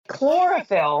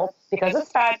chlorophyll, because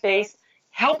it's fat-based,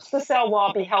 helps the cell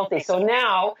wall be healthy. So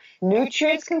now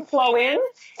nutrients can flow in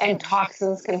and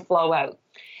toxins can flow out.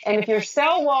 And if your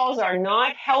cell walls are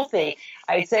not healthy,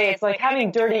 I'd say it's like having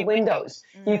dirty windows.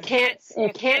 You can't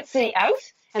see out,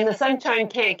 and the sunshine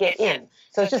can't get in.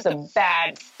 So it's just a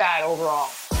bad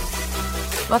overall.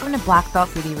 Welcome to Black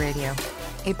Belt Beauty Radio,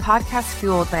 a podcast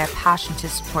fueled by a passion to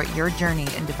support your journey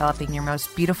in developing your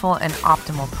most beautiful and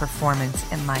optimal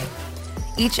performance in life.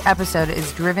 Each episode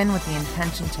is driven with the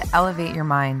intention to elevate your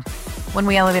mind. When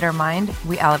we elevate our mind,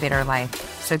 we elevate our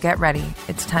life. So get ready.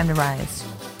 It's time to rise.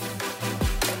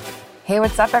 Hey,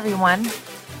 what's up, everyone?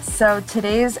 So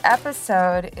today's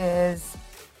episode is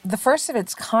the first of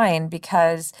its kind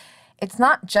because it's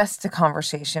not just a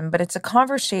conversation, but it's a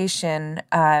conversation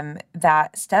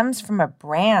that stems from a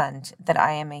brand that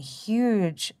I am a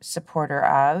huge supporter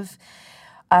of.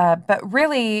 But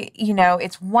really,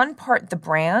 it's one part the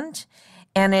brand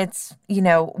and it's,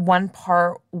 one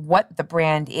part what the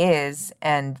brand is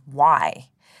and why.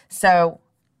 So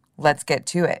let's get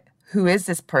to it. Who is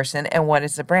this person and what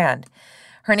is the brand?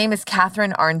 Her name is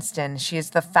Catherine Arnston. She is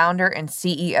the founder and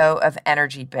CEO of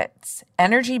Energy Bits.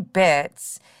 Energy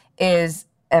Bits is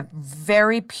a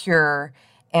very pure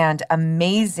and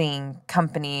amazing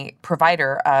company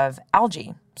provider of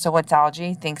algae. So what's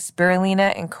algae? Think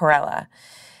spirulina and chlorella.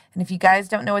 And if you guys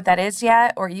don't know what that is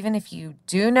yet, or even if you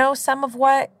do know some of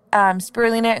what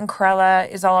spirulina and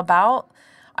chlorella is all about,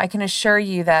 I can assure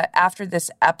you that after this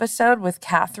episode with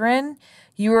Catherine,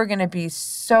 you are going to be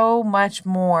so much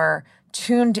more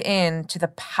tuned in to the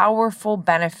powerful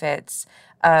benefits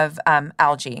of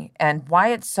algae and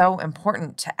why it's so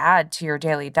important to add to your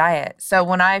daily diet. So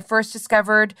when I first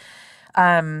discovered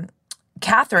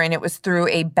Catherine, it was through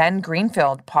a Ben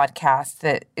Greenfield podcast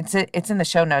that it's in the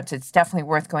show notes. It's definitely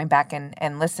worth going back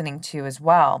and listening to as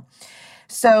well.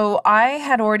 So I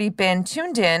had already been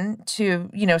tuned in to,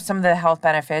 some of the health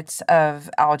benefits of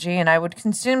algae, and I would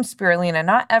consume spirulina,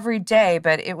 not every day,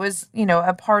 but it was,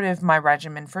 a part of my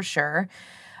regimen for sure,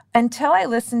 until I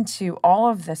listened to all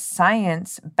of the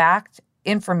science-backed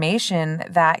information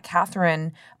that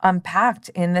Catherine unpacked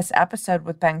in this episode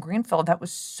with Ben Greenfield. That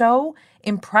was so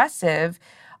impressive.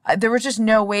 There was just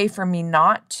no way for me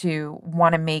not to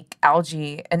want to make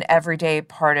algae an everyday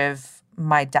part of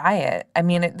my diet. I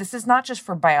mean, this is not just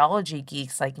for biology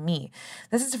geeks like me.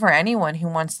 This is for anyone who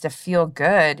wants to feel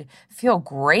good, feel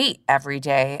great every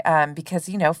day, because,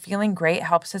 feeling great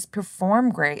helps us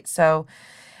perform great. So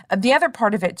the other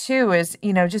part of it too is,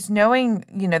 just knowing,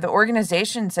 the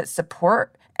organizations that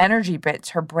support Energy Bits,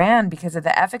 her brand, because of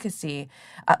the efficacy,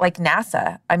 like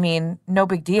NASA. I mean, no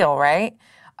big deal, right?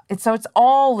 It's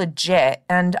all legit.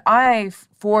 And I,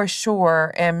 for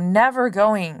sure, am never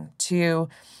going to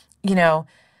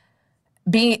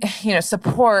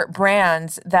support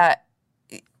brands that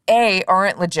A,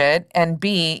 aren't legit, and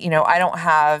B, I don't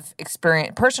have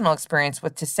personal experience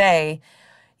with to say,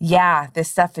 yeah, this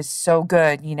stuff is so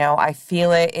good. I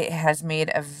feel it. It has made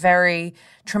a very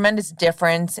tremendous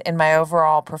difference in my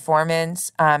overall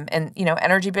performance. And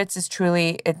Energy Bits is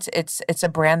truly, it's a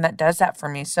brand that does that for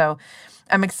me. So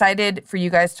I'm excited for you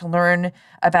guys to learn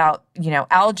about,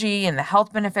 algae and the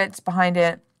health benefits behind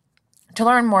it, to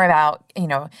learn more about,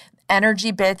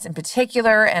 Energy Bits in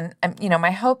particular. And,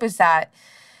 my hope is that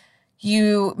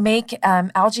you make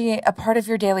algae a part of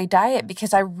your daily diet,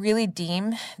 because I really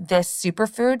deem this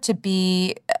superfood to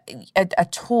be a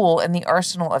tool in the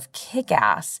arsenal of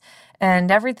kick-ass.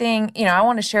 And everything, I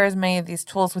want to share as many of these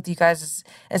tools with you guys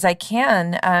as I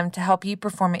can to help you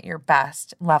perform at your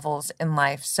best levels in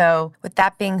life. So with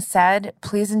that being said,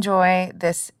 please enjoy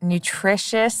this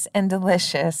nutritious and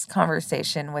delicious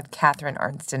conversation with Catherine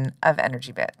Arnston of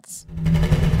Energy Bits.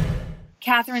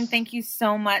 Catherine, thank you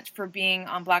so much for being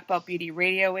on Black Belt Beauty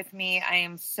Radio with me. I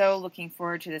am so looking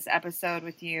forward to this episode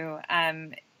with you.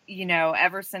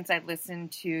 Ever since I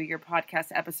listened to your podcast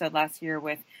episode last year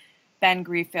with Ben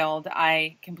Greenfield,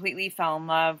 I completely fell in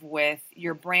love with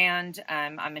your brand.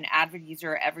 I'm an avid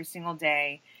user every single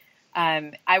day.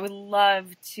 I would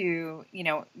love to,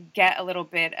 get a little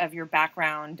bit of your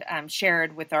background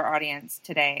shared with our audience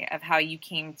today of how you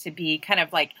came to be kind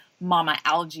of like Mama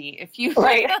Algae, if you will.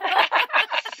 Right.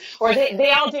 Or the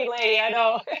algae lady, I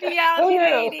know. The algae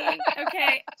lady.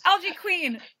 Okay. Algae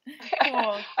queen.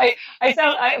 Cool.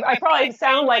 I probably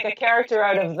sound like a character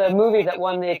out of the movie that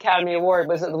won the Academy Award.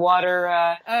 Was it the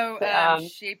Water?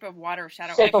 Shape of Water,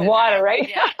 Shadow. Shape of Water, right?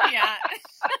 Yeah.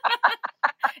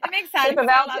 It makes sense. Shape of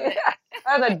algae.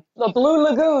 Out of the Blue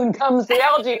Lagoon comes the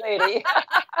algae lady.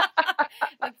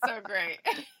 That's so great.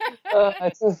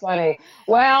 It's so funny.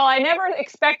 Well, I never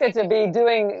expected to be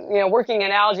doing, working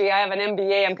in algae. I have an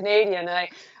MBA. I'm Canadian.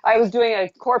 I was doing a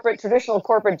traditional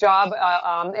corporate job.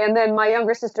 And then my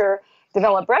younger sister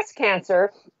developed breast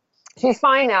cancer. She's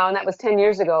fine now, and that was 10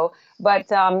 years ago. But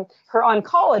her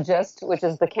oncologist, which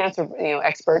is the cancer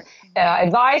expert,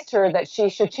 advised her that she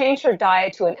should change her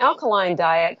diet to an alkaline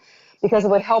diet because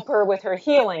it would help her with her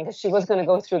healing, because she was going to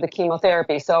go through the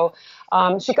chemotherapy. So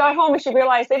she got home and she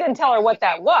realized they didn't tell her what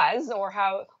that was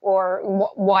or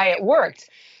why it worked.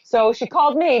 So she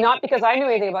called me, not because I knew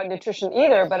anything about nutrition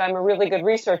either, but I'm a really good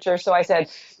researcher. So I said,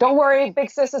 don't worry, big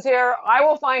sis is here. I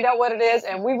will find out what it is,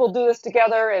 and we will do this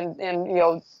together, and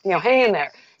hang in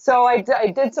there. So I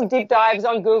did some deep dives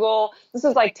on Google. This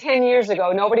was like 10 years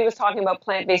ago. Nobody was talking about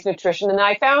plant-based nutrition. And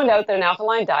I found out that an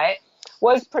alkaline diet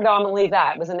was predominantly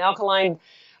that. It was an alkaline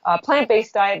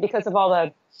plant-based diet because of all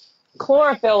the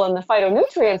chlorophyll and the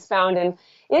phytonutrients found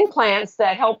in plants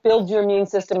that help build your immune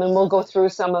system. And we'll go through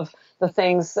some of the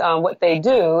things, what they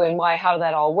do and how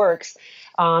that all works.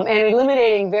 And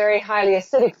eliminating very highly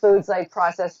acidic foods like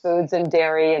processed foods and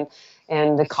dairy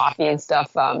and the coffee and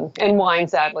stuff, and wine,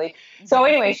 sadly. So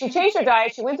anyway, she changed her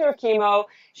diet. She went through her chemo.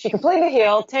 She completely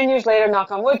healed. 10 years later,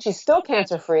 knock on wood, she's still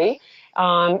cancer-free.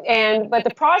 But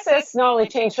the process not only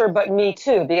changed her, but me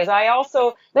too, because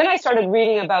then I started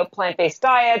reading about plant-based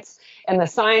diets and the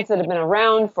science that had been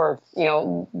around for,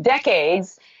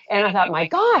 decades. And I thought, my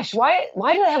gosh, why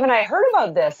haven't I heard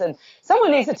about this? And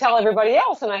someone needs to tell everybody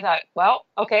else. And I thought, well,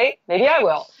 okay, maybe I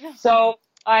will. So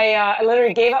I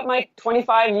literally gave up my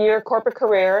 25-year corporate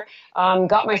career,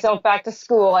 got myself back to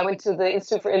school. I went to the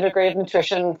Institute for Integrative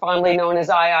Nutrition, fondly known as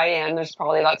IIN. There's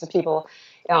probably lots of people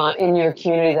in your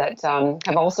community that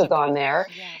have also gone there.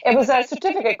 Yeah. It was a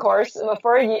certificate course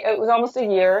for a year. It was almost a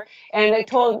year, and it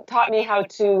taught me how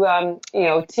to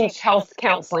teach health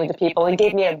counseling to people and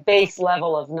gave me a base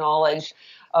level of knowledge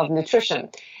of nutrition.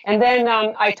 And then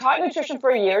I taught nutrition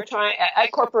for a year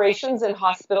at corporations and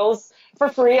hospitals for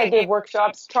free. I gave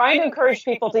workshops trying to encourage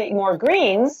people to eat more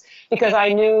greens because I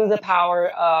knew the power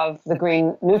of the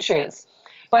green nutrients.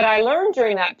 But I learned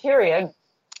during that period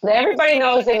that everybody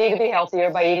knows they need to be healthier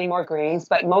by eating more greens,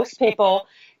 but most people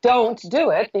don't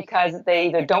do it because they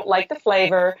either don't like the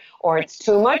flavor or it's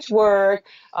too much work,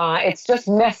 it's just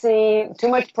messy, too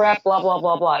much prep, blah, blah,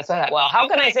 blah, blah. So I thought, well, how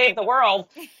can I save the world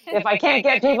if I can't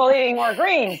get people eating more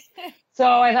greens? So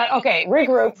I thought, okay,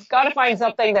 regroup, got to find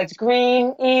something that's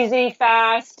green, easy,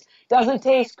 fast, doesn't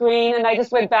taste green. And I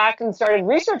just went back and started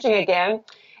researching again.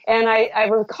 And I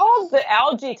recalled the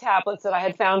algae tablets that I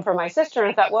had found for my sister,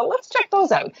 and I thought, well, let's check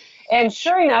those out. And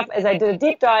sure enough, as I did a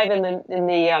deep dive in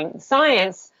the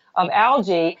science of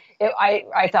algae,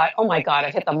 I thought, oh my God,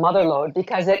 I've hit the mother lode,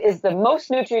 because it is the most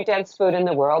nutrient-dense food in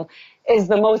the world, is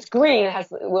the most green.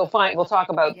 We'll talk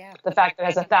about the fact that it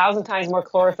has 1,000 times more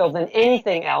chlorophyll than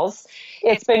anything else.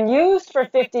 It's been used for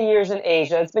 50 years in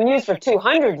Asia. It's been used for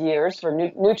 200 years for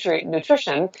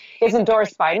nutrition. It's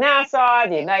endorsed by NASA,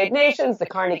 the United Nations, the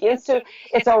Carnegie Institute.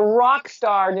 It's a rock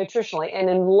star nutritionally and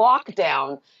in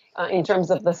lockdown in terms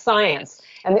of the science.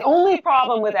 And the only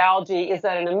problem with algae is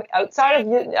that outside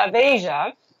of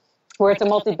Asia, where it's a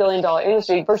multi-billion-dollar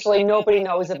industry, virtually nobody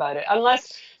knows about it.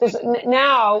 Unless there's a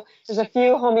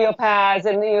few homeopaths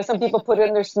and some people put it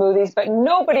in their smoothies, but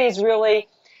nobody's really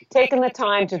taken the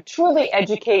time to truly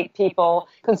educate people,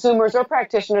 consumers or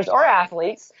practitioners or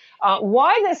athletes,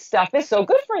 why this stuff is so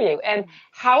good for you and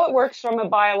how it works from a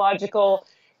biological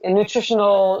and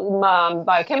nutritional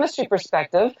biochemistry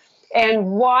perspective, and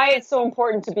why it's so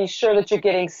important to be sure that you're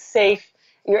getting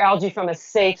your algae from a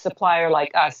safe supplier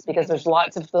like us, because there's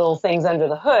lots of little things under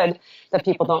the hood that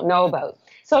people don't know about.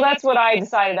 So that's what I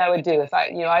decided I would do. If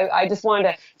I just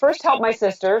wanted to first help my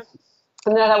sister,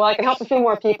 and then I thought, well, I can help a few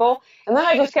more people. And then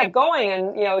I just kept going,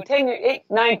 and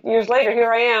 9 years later,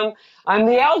 here I am. I'm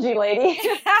the algae lady,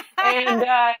 and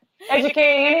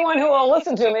educating anyone who will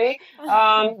listen to me.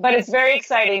 But it's very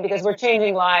exciting because we're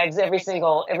changing lives every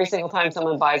single time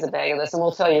someone buys a bag of this, and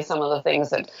we'll tell you some of the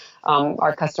things that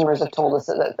our customers have told us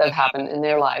that have happened in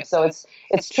their lives. So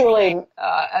it's truly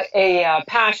a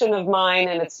passion of mine,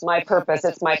 and it's my purpose.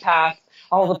 It's my path.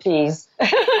 All the P's.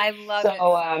 I love it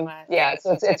so much. Yeah,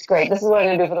 so it's great. This is what I'm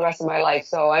going to do for the rest of my life.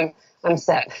 So I'm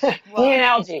set. Well, me and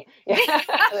algae. Yeah.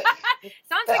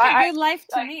 Sounds like a good life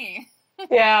to me.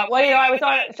 Yeah. Well, I was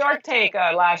on Shark Tank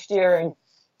last year, and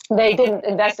they didn't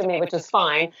invest in me, which is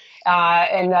fine.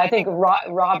 And I think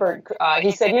Robert,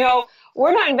 he said,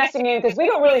 we're not investing in you because we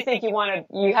don't really think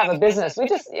you have a business. We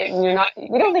don't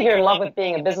think you're in love with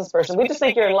being a business person. We just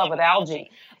think you're in love with algae.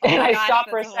 And I stopped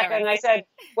for a second and I said,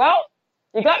 well,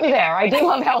 you got me there. I do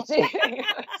love algae.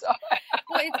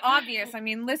 Well, it's obvious. I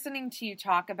mean, listening to you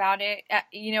talk about it,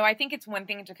 I think it's one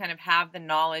thing to kind of have the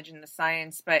knowledge and the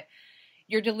science, but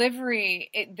your delivery,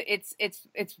 it's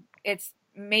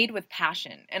made with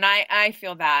passion. And I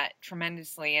feel that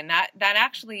tremendously. And that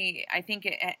actually, I think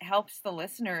it helps the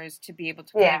listeners to be able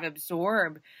to kind of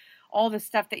absorb all the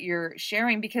stuff that you're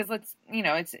sharing, because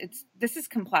this is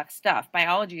complex stuff.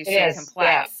 Biology is so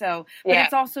complex. So, but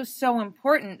it's also so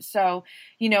important. So,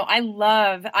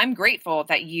 I'm grateful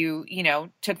that you,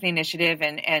 took the initiative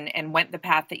and went the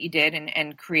path that you did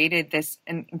and created this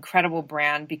incredible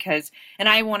brand, and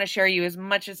I want to share you as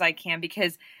much as I can,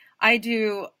 because I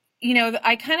do,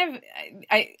 I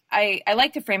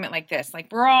like to frame it like this,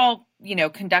 like we're all,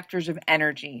 conductors of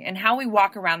energy, and how we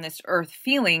walk around this earth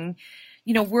feeling,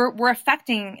 we're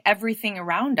affecting everything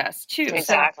around us too.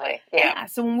 Exactly. So,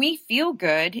 so when we feel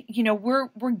good,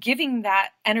 we're giving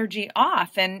that energy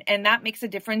off, and that makes a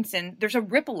difference. And there's a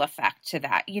ripple effect to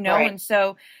that, Right. And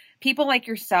so people like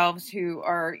yourselves who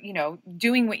are,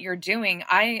 doing what you're doing,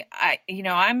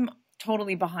 I'm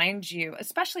totally behind you,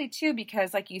 especially too,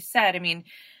 because like you said, I mean,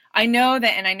 I know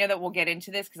that we'll get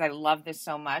into this because I love this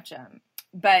so much.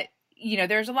 But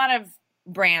there's a lot of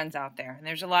brands out there, and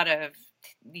there's a lot of,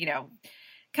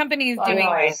 companies doing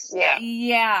noise.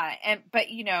 But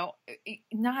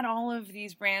not all of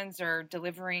these brands are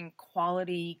delivering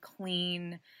quality,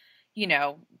 clean,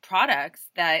 products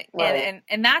that, Right.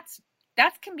 and that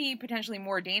can be potentially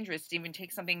more dangerous to even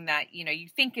take something that, you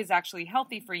think is actually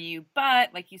healthy for you.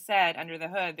 But like you said, under the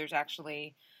hood, there's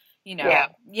actually,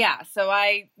 So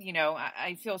I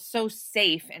feel so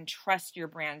safe and trust your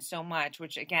brand so much,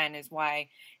 which again is why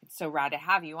it's so rad to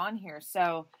have you on here.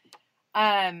 So,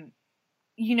 I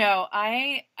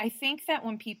think that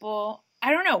when people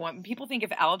think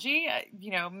of algae,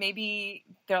 maybe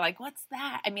they're like, what's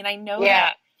that? I mean, I know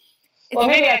that. Well,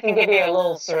 maybe I can give you a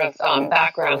little sort of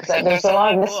background, because there's a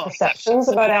lot of misperceptions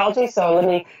about algae, so let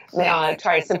me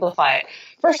try to simplify it.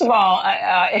 First of all,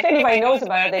 if anybody knows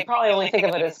about it, they probably only think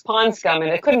of it as pond scum,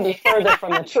 and it couldn't be further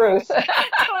from the truth.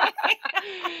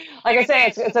 Like I say,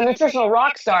 it's a nutritional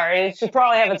rock star. It should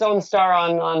probably have its own star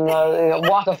on the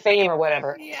Walk of Fame or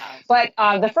whatever. Yeah. But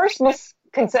the first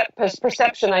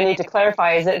perception I need to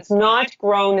clarify is that it's not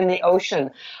grown in the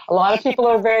ocean. A lot of people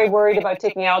are very worried about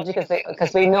taking algae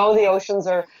because we know the oceans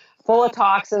are full of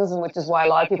toxins, and which is why a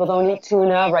lot of people don't eat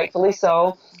tuna, rightfully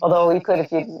so. Although you could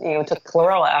if you took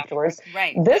chlorella afterwards.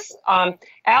 Right. This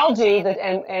algae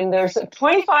and there's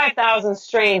 25,000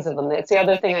 strains of them. That's the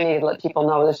other thing I need to let people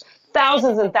know. There's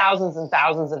thousands and thousands and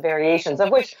thousands of variations,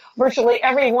 of which virtually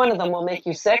every one of them will make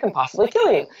you sick and possibly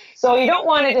kill you. So you don't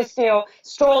want to just,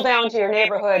 stroll down to your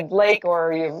neighborhood lake,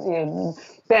 or you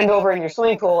bend over in your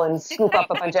swimming pool and scoop up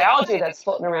a bunch of algae that's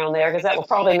floating around there, because that will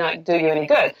probably not do you any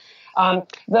good.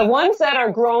 The ones that are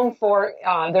grown for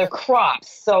their crops,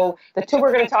 so the two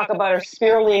we're going to talk about are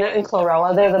spirulina and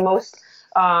chlorella. They're the most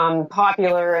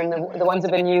popular, and the ones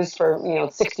that have been used for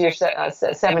 60 or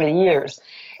 70 years.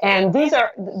 And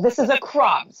this is a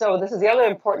crop. So this is the other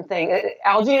important thing.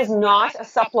 Algae is not a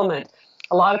supplement.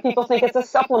 A lot of people think it's a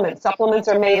supplement. Supplements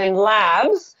are made in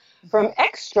labs from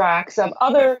extracts of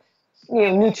other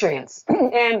nutrients.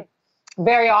 And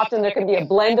very often there can be a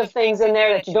blend of things in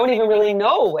there that you don't even really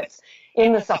know what's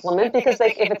in the supplement, because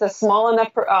if it's a small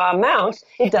enough amount,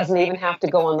 it doesn't even have to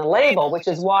go on the label, which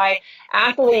is why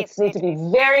athletes need to be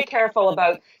very careful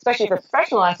about, especially for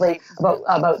professional athletes,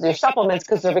 about their supplements,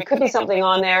 because there could be something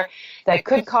on there that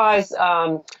could cause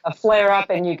a flare-up,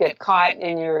 and you get caught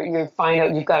and you find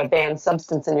out you've got a banned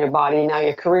substance in your body, and now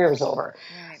your career is over.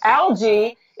 Right.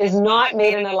 Algae is not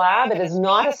made in a lab. It is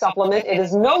not a supplement. It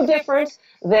is no different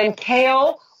than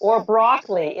kale or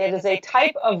broccoli. It is a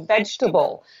type of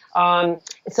vegetable.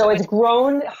 So it's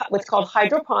grown what's called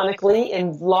hydroponically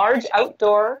in large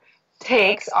outdoor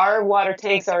tanks. Our water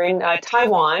tanks are in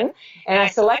Taiwan, and I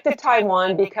selected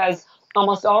Taiwan because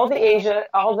almost all the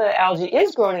algae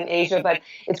is grown in Asia, but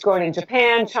it's grown in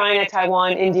Japan, China,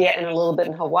 Taiwan, India, and a little bit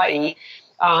in Hawaii.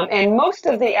 And most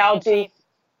of the algae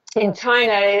in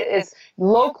China is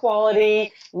low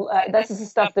quality. This is the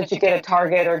stuff that you get at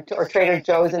Target or Trader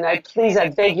Joe's, and I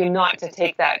beg you not to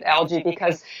take that algae,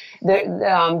 because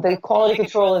the quality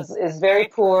control is very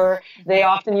poor. They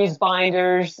often use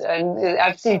binders, and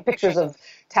I've seen pictures of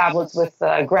tablets with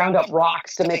ground up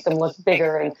rocks to make them look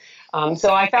bigger. And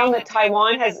so I found that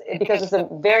Taiwan has, because it's a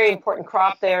very important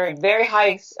crop there, very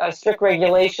high strict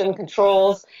regulation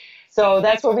controls. So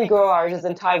that's where we grow ours, is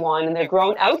in Taiwan, and they're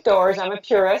grown outdoors. I'm a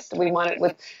purist. We want it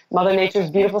with Mother Nature's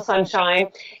beautiful sunshine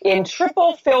in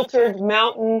triple filtered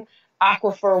mountain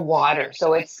aquifer water.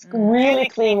 So it's really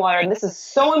clean water. And this is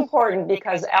so important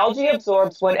because algae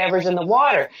absorbs whatever's in the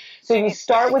water. So if you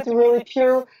start with really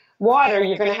pure water,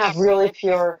 you're going to have really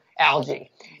pure algae.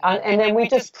 And then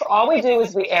all we do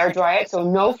is we air dry it. So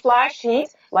no flash heat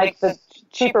like the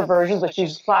cheaper versions, which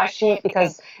use flash heat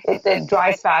because it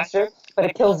dries faster, but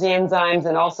it kills the enzymes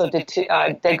and also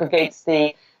degrades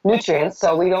the nutrients.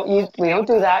 So we don't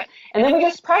do that. And then we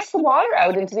just press the water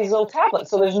out into these little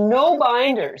tablets. So there's no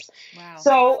binders. Wow.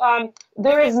 So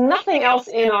there is nothing else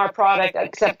in our product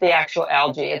except the actual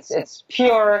algae. It's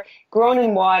pure, grown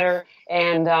in water,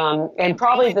 and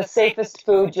probably the safest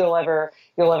food you'll ever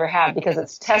have because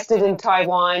it's tested in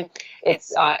Taiwan.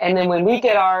 And then when we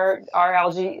get our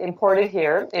algae imported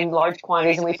here in large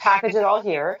quantities and we package it all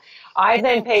here, I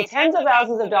then pay tens of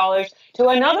thousands of dollars to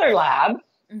another lab,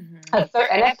 an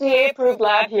FDA-approved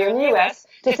lab here in the U.S.,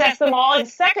 to test them all a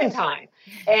second time.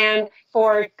 And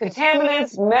for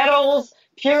contaminants, metals,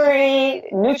 purity,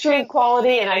 nutrient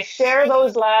quality, and I share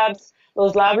those lab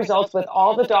results with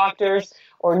all the doctors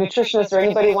or nutritionists or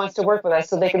anybody who wants to work with us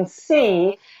so they can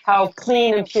see how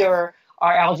clean and pure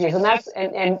our algae is.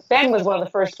 And Ben was one of the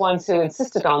first ones who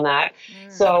insisted on that.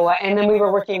 So, and then we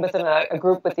were working with a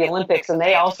group with the Olympics, and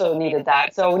they also needed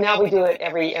that. So now we do it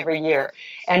every year.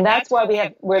 And that's why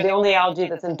we're the only algae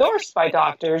that's endorsed by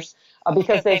doctors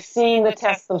because they've seen the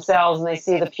tests themselves and they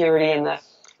see the purity and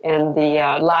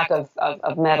the lack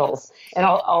of metals. And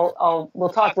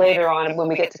we'll talk later on when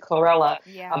we get to chlorella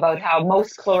about how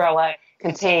most chlorella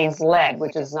contains lead,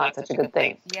 which is not such a good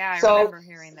thing. Yeah, I remember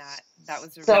hearing that. That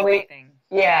was a real big thing.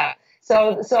 Yeah.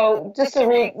 So just to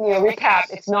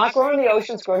recap, it's not grown in the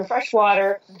ocean, it's grown in fresh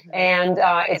water, and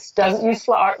it doesn't use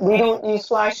we don't use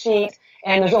flash heat,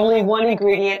 and there's only one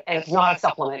ingredient, and it's not a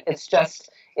supplement.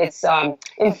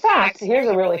 In fact, here's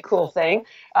a really cool thing,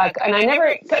 and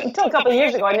until a couple of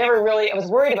years ago, I was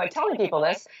worried about telling people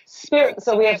this.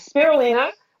 So we have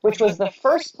spirulina, which was the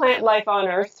first plant life on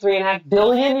Earth 3.5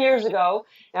 billion years ago.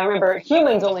 Now remember,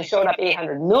 humans only showed up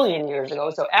 800 million years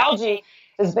ago, so algae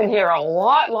has been here a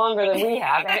lot longer than we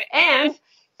have, and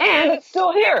it's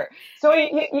still here. So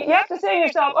you have to say to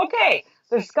yourself, okay,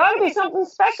 there's got to be something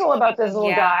special about this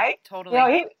little guy.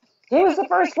 Totally. He was the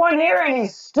first one here, and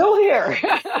he's still here.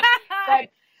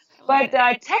 But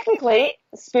technically,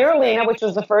 spirulina, which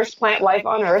was the first plant life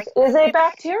on Earth, is a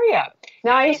bacteria.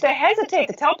 Now, I used to hesitate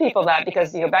to tell people that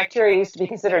because, bacteria used to be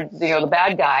considered, the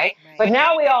bad guy. Right. But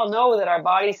now we all know that our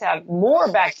bodies have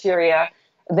more bacteria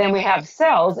than we have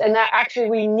cells, and that actually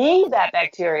we need that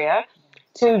bacteria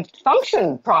to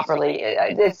function properly.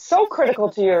 It's so critical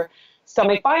to your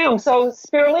stomach biome. So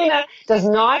spirulina does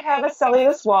not have a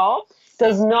cellulose wall,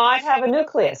 does not have a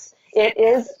nucleus. It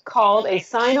is called a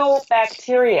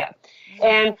cyanobacteria.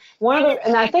 And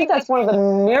I think that's one of the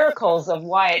miracles of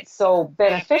why it's so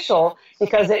beneficial,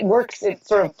 because it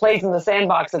sort of plays in the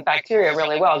sandbox of bacteria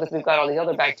really well, because we've got all the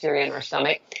other bacteria in our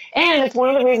stomach. And it's one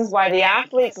of the reasons why the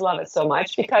athletes love it so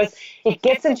much, because it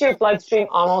gets into your bloodstream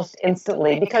almost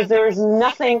instantly, because there is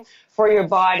nothing for your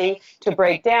body to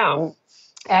break down.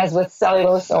 As with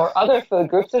cellulose or other food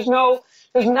groups, there's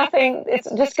nothing, it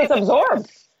just gets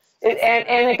absorbed.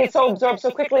 And it gets so absorbed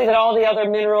so quickly that all the other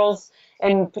minerals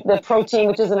and the protein,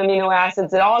 which is an amino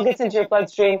acids, it all gets into your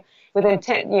bloodstream within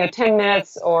 10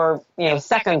 minutes or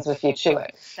seconds if you chew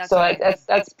it.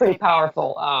 That's pretty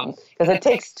powerful because it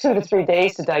takes 2 to 3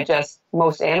 days to digest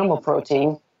most animal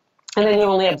protein, and then you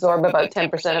only absorb about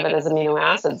 10% of it as amino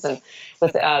acids. And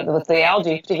with the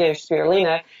algae, particularly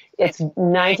spirulina, it's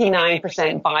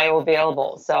 99%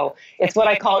 bioavailable. So it's what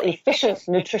I call efficient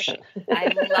nutrition.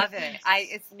 I love it.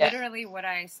 It's literally what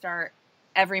I start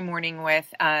every morning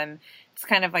with. It's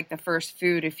kind of like the first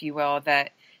food, if you will,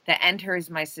 that enters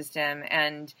my system.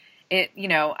 And it,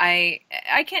 I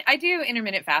do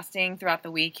intermittent fasting throughout the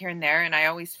week here and there. And I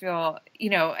always feel,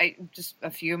 just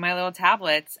a few of my little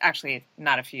tablets, actually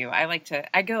not a few.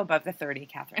 I go above the 30,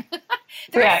 Catherine.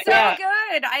 They're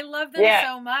good. I love them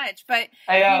so much, but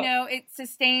it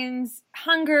sustains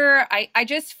hunger. I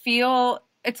just feel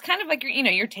it's kind of like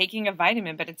you're taking a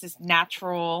vitamin, but it's just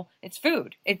natural. It's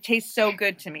food. It tastes so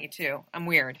good to me too. I'm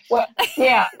weird. Well,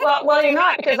 yeah. Well, you're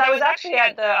not, because I was actually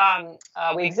at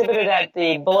we exhibited at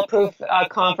the Bulletproof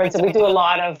conference, and we do a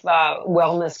lot of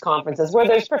wellness conferences where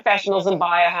there's professionals and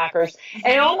biohackers,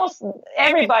 and almost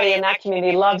everybody in that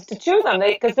community loves to chew them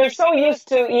because they're so used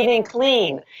to eating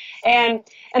clean, and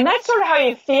that's sort of how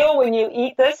you feel when you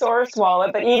eat this or swallow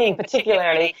it, but eating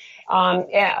particularly.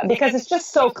 Because it's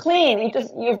just so clean.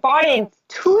 Your body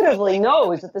intuitively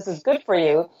knows that this is good for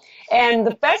you. And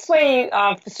the best way,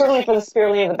 certainly for the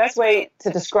spirulina, the best way to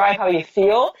describe how you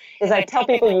feel is I tell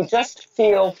people you just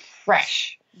feel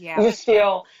fresh. Yeah. You just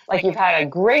feel like you've had a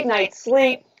great night's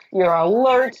sleep. You're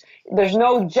alert. There's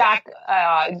no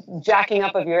jacking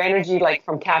up of your energy like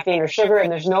from caffeine or sugar,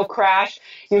 and there's no crash.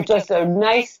 You're just a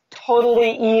nice,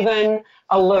 totally even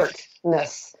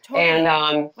alertness. Totally.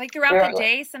 And like throughout the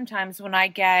day, sometimes when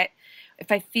if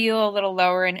I feel a little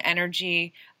lower in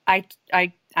energy, I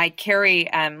carry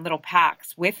little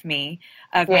packs with me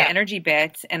of my energy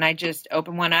bits, and I just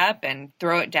open one up and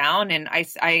throw it down, and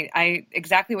I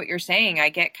exactly what you're saying. I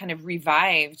get kind of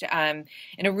revived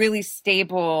in a really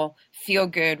stable, feel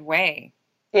good way.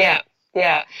 Yeah.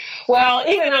 Yeah. Well,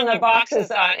 even on the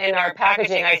boxes in our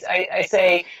packaging, I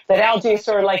say that algae is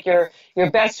sort of like your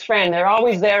best friend. They're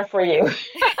always there for you.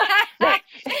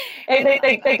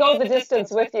 They go the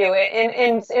distance with you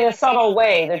in a subtle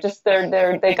way. They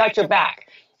got your back.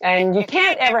 And you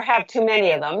can't ever have too many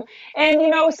of them. And,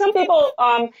 some people,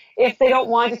 if they don't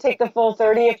want to take the full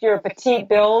 30, if you're a petite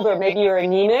build or maybe you're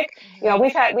anemic,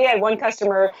 we had one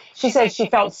customer, she said she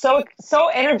felt so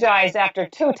energized after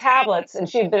 2 tablets, and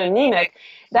she had been anemic.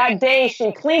 That day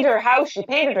she cleaned her house, she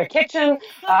painted her kitchen,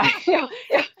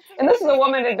 and this is a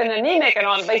woman who had been anemic and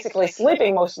on basically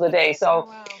sleeping most of the day. So,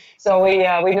 wow. So we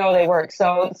know they work.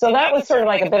 So that was sort of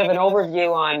like a bit of an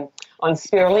overview on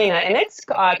spirulina, and it's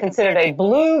considered a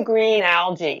blue-green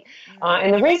algae.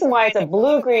 And the reason why it's a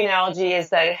blue-green algae is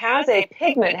that it has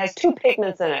has 2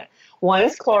 pigments in it. One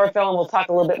is chlorophyll, and we'll talk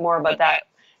a little bit more about that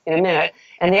in a minute.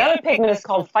 And the other pigment is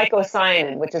called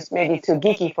phycocyanin, which is maybe too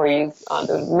geeky for you,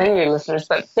 many of your listeners,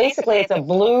 but basically it's a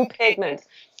blue pigment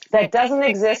that doesn't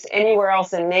exist anywhere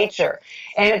else in nature.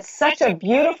 And it's such a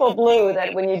beautiful blue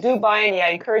that when you do buy any, I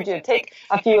encourage you to take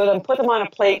a few of them, put them on a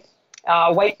plate,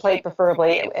 white plate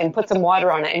preferably, and put some water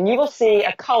on it, and you will see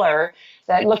a color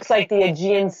that looks like the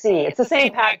Aegean Sea. It's the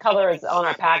same color as on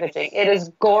our packaging. It is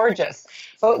gorgeous.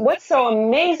 But what's so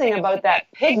amazing about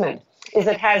that pigment is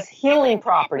it has healing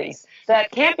properties that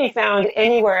can't be found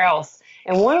anywhere else.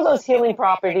 And one of those healing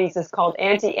properties is called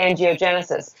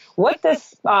anti-angiogenesis. What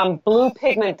this blue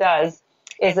pigment does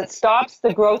is it stops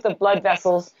the growth of blood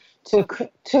vessels to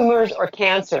tumors or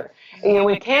cancer.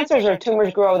 When cancers or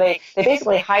tumors grow, they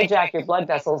basically hijack your blood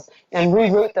vessels and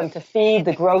reroute them to feed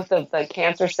the growth of the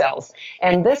cancer cells.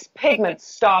 And this pigment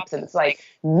stops it. It's like,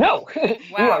 no,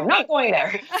 you are not going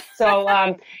there. So,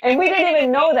 and we didn't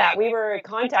even know that. We were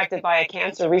contacted by a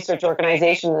cancer research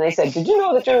organization, and they said, did you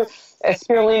know that your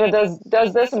spirulina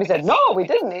does this? And we said, no, we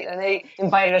didn't. And they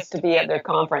invited us to be at their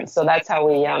conference. So that's how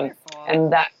we,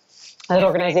 and that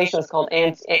organization is called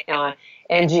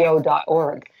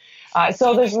angio.org.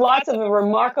 So there's lots of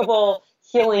remarkable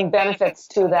healing benefits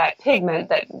to that pigment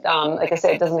that, like I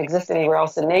said, it doesn't exist anywhere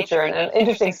else in nature. And an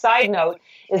interesting side note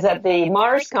is that the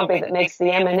Mars company that makes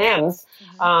the M&Ms,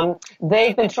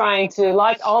 they've been trying to,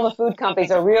 like all the food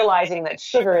companies are realizing that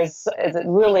sugar is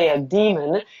really a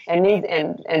demon,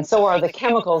 and so are the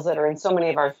chemicals that are in so many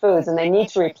of our foods, and they need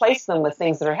to replace them with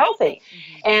things that are healthy.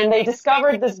 And they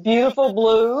discovered this beautiful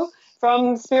blue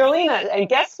from spirulina, and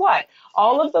guess what?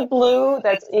 All of the blue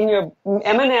that's in your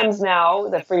M&Ms now,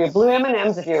 for your blue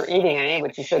M&Ms, if you're eating any,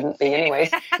 which you shouldn't be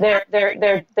anyways,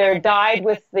 they're dyed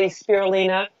with the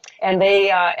spirulina, and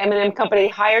they M&M company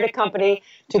hired a company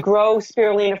to grow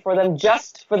spirulina for them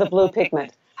just for the blue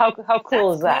pigment. How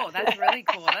cool is that? That's really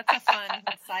cool. That's a fun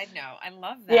side note. I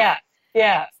love that.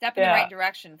 Yeah. Step in the right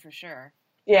direction for sure.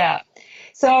 Yeah.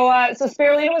 So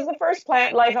spirulina was the first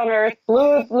plant life on Earth,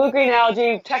 blue-green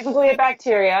algae, technically a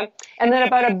bacteria. And then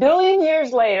about 1 billion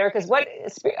years later, because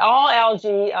all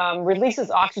algae releases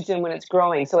oxygen when it's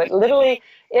growing. So it literally,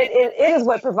 it is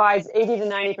what provides 80 to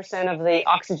 90% of the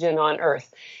oxygen on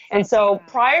Earth. And so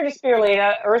prior to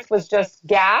spirulina, Earth was just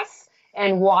gas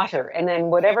and water. And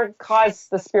then whatever caused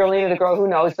the spirulina to grow, who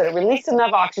knows, but it released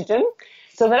enough oxygen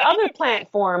so that other plant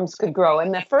forms could grow.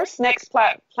 And the next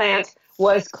plant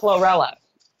was chlorella.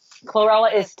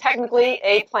 Chlorella is technically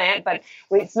a plant, but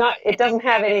it doesn't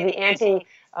have any of the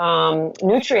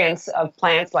anti-nutrients of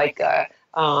plants like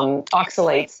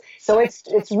oxalates. So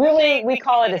it's really, we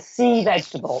call it a sea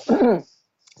vegetable.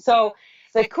 So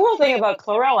the cool thing about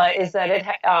chlorella is that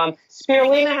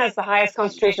spirulina has the highest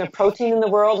concentration of protein in the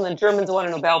world, and the Germans won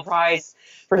a Nobel Prize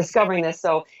for discovering this.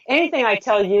 So anything I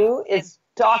tell you is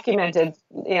documented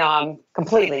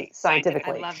completely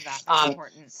scientifically. I love that. That's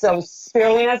important. So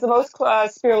spirulina has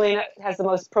the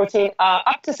most protein,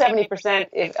 up to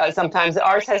 70%. Sometimes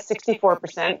ours has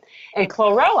 64%, and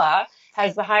chlorella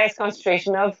has the highest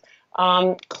concentration of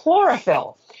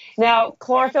chlorophyll. Now,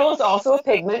 chlorophyll is also a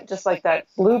pigment, just like that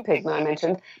blue pigment I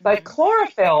mentioned, but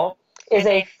chlorophyll is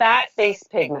a fat-based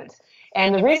pigment.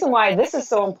 And the reason why this is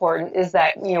so important is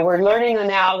that, we're learning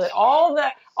now that all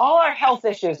our health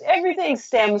issues, everything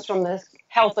stems from the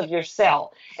health of your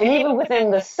cell. And even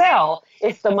within the cell,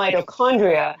 it's the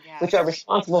mitochondria, which are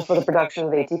responsible for the production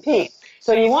of ATP.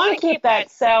 So you want to keep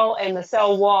that cell and the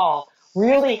cell wall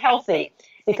really healthy,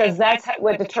 because that's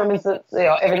what determines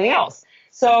everything else.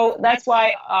 So that's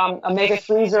why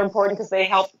omega-3s are important, because they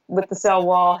help with the cell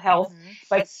wall health.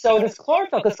 But so does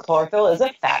chlorophyll, because chlorophyll is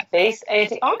a fat-based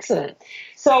antioxidant.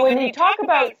 So when you talk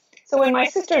about, when my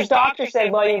sister's doctor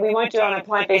said, well, we want you on a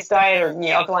plant-based diet or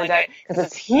alkaline diet because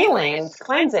it's healing and it's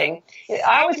cleansing,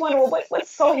 I always wonder, well, what's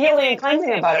so healing and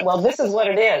cleansing about it? Well, this is what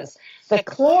it is. The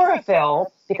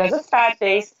chlorophyll, because it's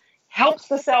fat-based, helps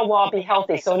the cell wall be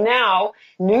healthy. So now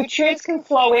nutrients can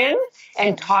flow in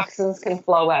and toxins can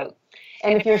flow out.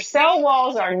 And if your cell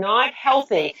walls are not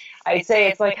healthy, I'd say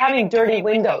it's like having dirty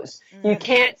windows. You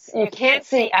can't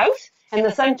see out, and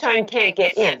the sunshine can't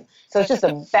get in. So it's just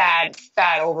a bad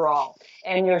overall.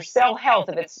 And your cell health,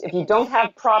 if you don't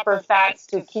have proper fats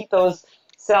to keep those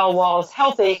cell walls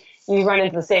healthy, you run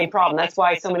into the same problem. That's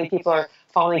why so many people are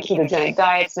following ketogenic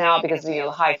diets now, because of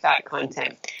the high fat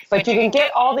content. But you can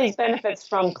get all these benefits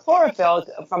from chlorophyll,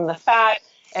 from the fat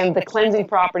and the cleansing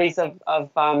properties of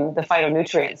the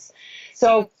phytonutrients.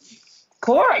 So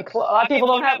a lot of people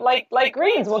don't have like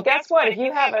greens. Well, guess what? If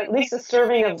you have at least a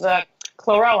serving of the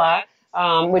chlorella,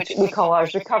 which we call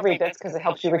ours recovery bits, because it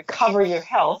helps you recover your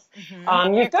health,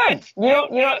 you're good. You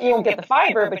won't get the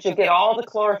fiber, but you get all the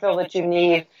chlorophyll that you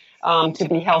need to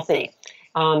be healthy.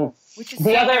 Which is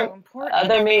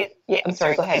important. I'm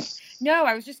sorry, go ahead. No,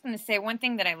 I was just going to say one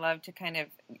thing that I love to kind of,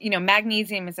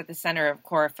 magnesium is at the center of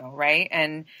chlorophyll, right?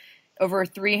 And over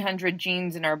 300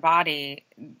 genes in our body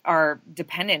are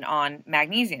dependent on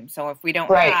magnesium. So if we don't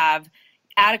have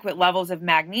adequate levels of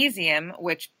magnesium,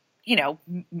 which,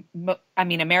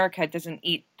 America doesn't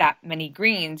eat that many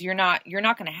greens, you're not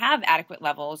going to have adequate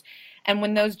levels. And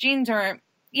when those genes aren't,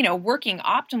 working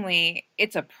optimally,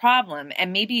 it's a problem.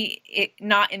 And maybe it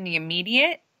not in the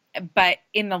immediate, but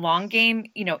in the long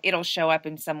game, it'll show up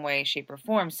in some way, shape, or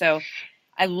form. So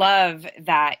I love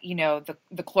that,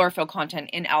 the chlorophyll content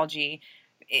in algae,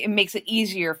 it makes it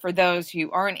easier for those who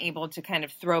aren't able to kind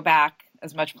of throw back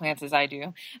as much plants as I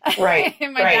do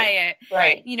in my diet,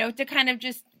 to kind of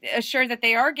just assure that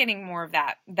they are getting more of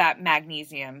that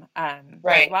magnesium as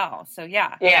well. So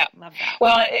love that.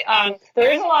 Well,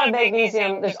 there is a lot of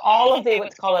magnesium. There's all of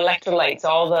what's called electrolytes,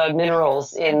 all the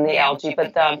minerals in the algae,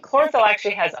 but chlorophyll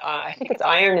actually has, I think it's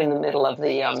iron in the middle of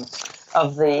the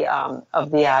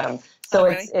atom. So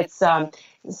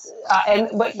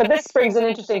but this brings an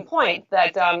interesting point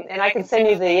that, and I can send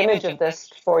you the image of this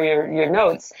for your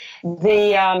notes.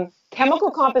 The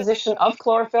chemical composition of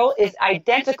chlorophyll is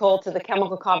identical to the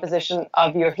chemical composition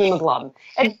of your hemoglobin.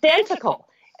 Identical,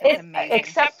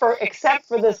 except for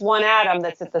this one atom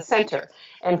that's at the center.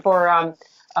 And but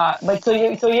so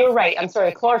you're right. I'm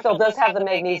sorry. Chlorophyll does have the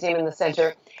magnesium in the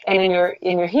center, and in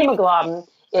your hemoglobin,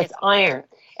 it's iron,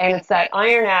 and it's that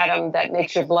iron atom that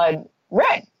makes your blood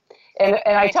red. And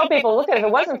I tell people, look, if it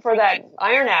wasn't for that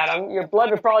iron atom, your blood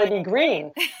would probably be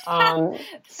green.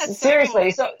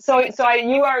 Seriously. So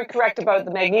you are correct about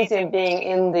the magnesium being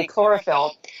in the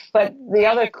chlorophyll. But the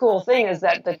other cool thing is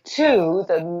that the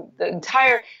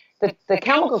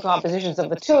chemical compositions of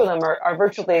the two of them are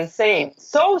virtually the same.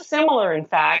 So similar, in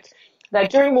fact,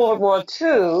 that during World War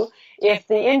II, if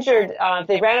the injured, if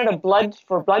they ran out of blood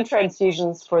for blood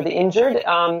transfusions for the injured,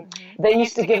 they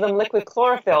used to give them liquid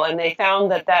chlorophyll, and they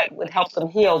found that would help them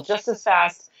heal just as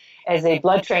fast as a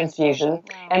blood transfusion. Wow.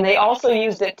 And they also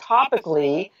used it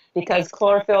topically because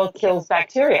chlorophyll kills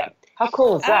bacteria. How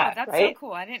cool is that? That's right? So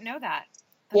cool. I didn't know that.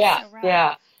 That's so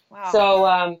rad.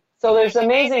 Wow. So there's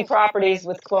amazing properties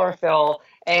with chlorophyll.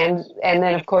 And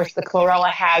then, of course, the chlorella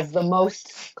has the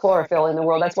most chlorophyll in the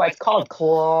world. That's why it's called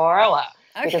chlorella,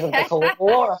 because of the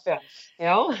chlorophyll,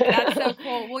 That's so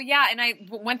cool. Well, yeah, and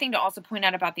one thing to also point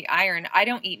out about the iron, I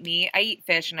don't eat meat. I eat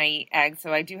fish and I eat eggs,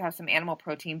 so I do have some animal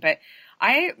protein, but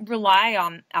I rely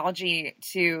on algae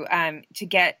to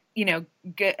get,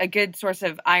 a good source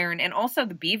of iron, and also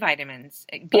the B vitamins,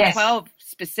 B12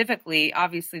 specifically.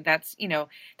 Obviously, that's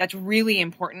really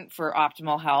important for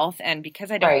optimal health. And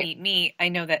because I don't eat meat, I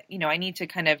know that, I need to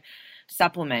kind of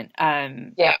supplement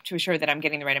to assure that I'm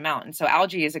getting the right amount. And so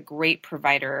algae is a great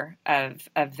provider of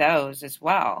those as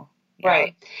well.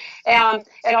 Right. And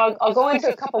I'll go into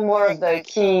a couple more of the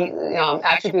key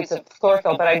attributes of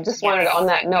chlorophyll, but I just wanted on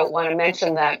that note, want to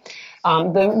mention that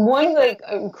one of the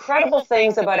incredible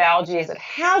things about algae is it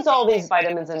has all these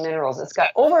vitamins and minerals. It's got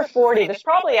over 40. There's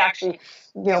probably actually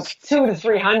 200 to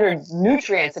 300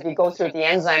 nutrients if you go through the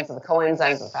enzymes and the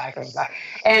coenzymes and factors.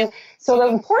 And so the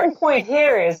important point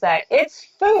here is that it's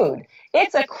food.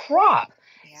 It's a crop.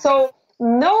 Yeah. So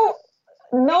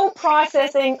no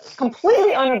processing,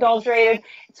 completely unadulterated.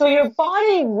 So your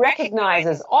body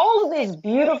recognizes all of these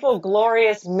beautiful,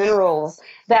 glorious minerals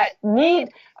that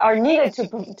are needed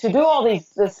to do all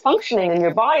this functioning in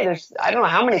your body. There's, I don't know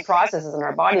how many processes in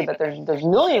our body, but there's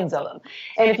millions of them.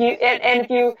 And if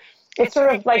you it's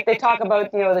sort of like they talk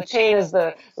about, the chain is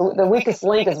the weakest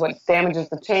link is what damages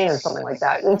the chain or something like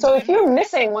that. And so if you're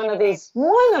missing one of these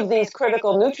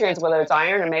critical nutrients, whether it's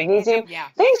iron or magnesium,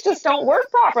 things just don't work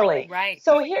properly. Right.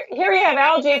 So here you have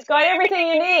algae. It's got everything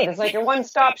you need. It's like your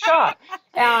one-stop shop.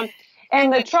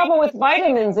 And the trouble with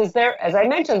vitamins is as I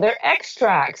mentioned, they're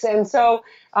extracts. And so,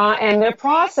 and they're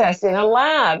processed in a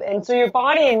lab. And so your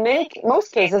body in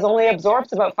most cases only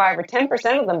absorbs about 5 or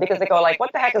 10% of them because they go like,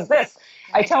 what the heck is this?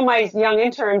 I tell my young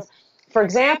interns, for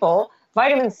example,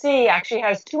 vitamin C actually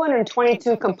has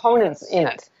 222 components in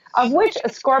it, of which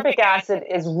ascorbic acid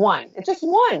is one. It's just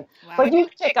one. Wow. But you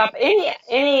pick up any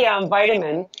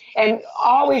vitamin, and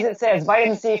always it says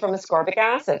vitamin C from ascorbic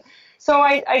acid. So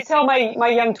I tell my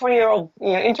young 20-year-old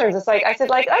interns, that's like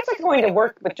going to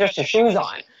work with just your shoes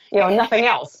on, nothing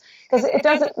else, because it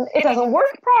doesn't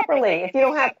work properly if you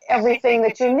don't have everything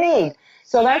that you need.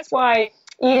 So that's why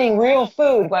eating real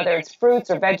food, whether it's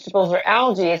fruits or vegetables or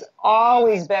algae, is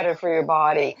always better for your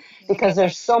body because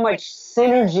there's so much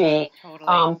synergy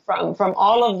from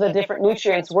all of the different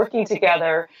nutrients working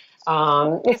together.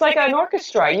 It's like an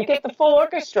orchestra. You get the full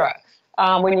orchestra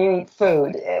when you eat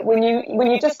food. When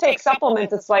you just take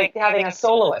supplements, it's like having a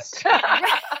soloist.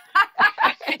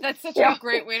 That's such a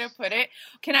great way to put it.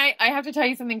 I have to tell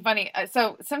you something funny.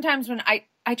 So sometimes when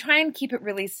I try and keep it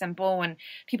really simple when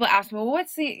people ask me, well,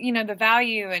 what's the, the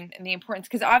value and the importance?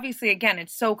 Because obviously, again,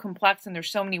 it's so complex and there's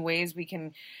so many ways we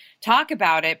can talk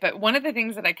about it. But one of the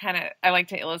things that I like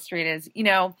to illustrate is,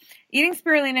 eating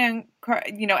spirulina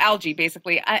and, algae,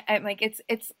 basically, I'm like,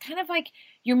 it's kind of like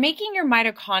you're making your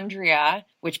mitochondria,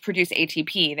 which produce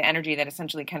ATP, the energy that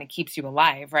essentially kind of keeps you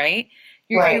alive, right?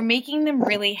 You're making them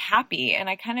really happy. And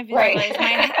I kind of visualize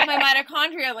my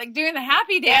mitochondria like doing the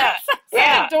happy dance.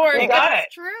 Yeah, you got it.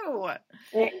 It's true.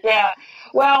 Yeah.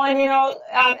 Well, and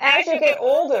as you get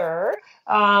older,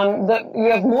 you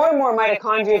have more and more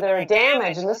mitochondria that are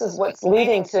damaged, and this is what's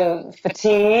leading to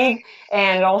fatigue,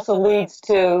 and it also leads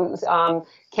to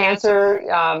cancer,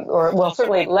 or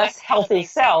certainly less healthy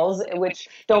cells, which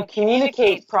don't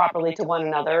communicate properly to one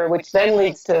another, which then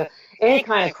leads to any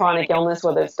kind of chronic illness,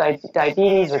 whether it's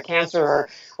diabetes or cancer or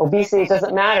obesity, it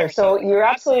doesn't matter. So you're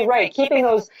absolutely right. Keeping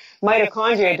those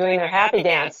mitochondria doing their happy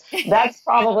dance, that's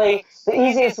probably the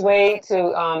easiest way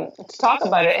to talk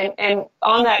about it. And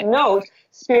on that note,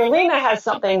 spirulina has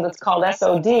something that's called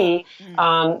SOD,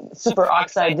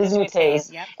 superoxide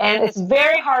dismutase, and it's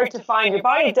very hard to find. Your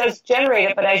body does generate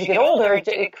it, but as you get older,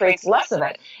 it creates less of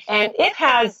it. And it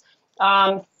has,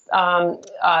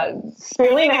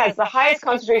 spirulina has the highest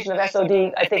concentration of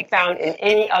SOD, I think, found in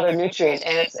any other nutrient,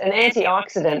 and it's an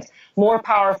antioxidant more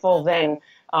powerful than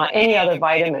any other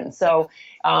vitamin. So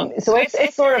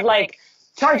it's sort of like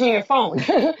charging your phone.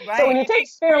 Right. So when you take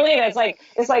spirulina,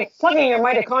 it's like plugging your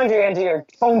mitochondria into your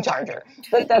phone charger.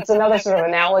 That's another sort of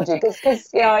analogy, because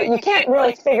you can't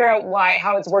really figure out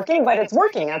how it's working, but it's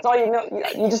working. That's all you know.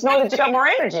 You just know that you got more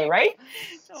energy, right?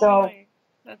 Totally. So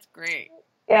that's great.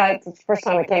 Yeah, it's the first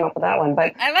time I came up with that one,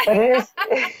 but it is.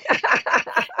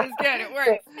 It's good. It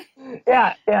works.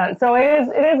 Yeah. So it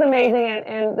is amazing,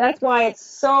 and that's why it's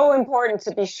so important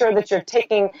to be sure that you're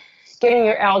getting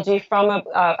your algae from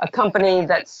a company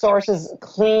that sources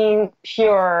clean,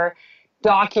 pure,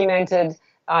 documented,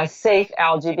 safe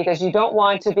algae, because you don't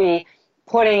want to be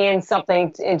putting in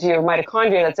something into your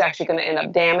mitochondria that's actually going to end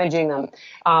up damaging them,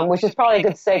 which is probably a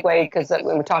good segue, because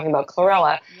when we're talking about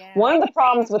chlorella. Yeah. One of the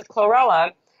problems with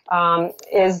chlorella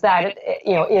is that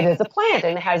it is a plant,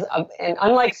 and it has and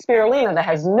unlike spirulina that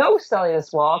has no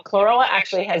cellulose wall, chlorella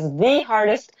actually has the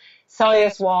hardest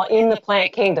cellulose wall in the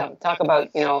plant kingdom. Talk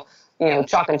about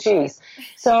chalk and cheese.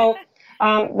 So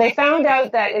they found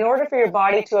out that in order for your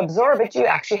body to absorb it, you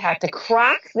actually had to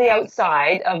crack the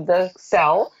outside of the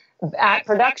cell at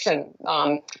production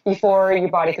before your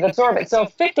body could absorb it. So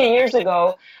 50 years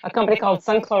ago, a company called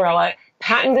Sun Chlorella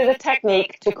patented a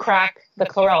technique to crack the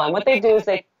chlorella. And what they do is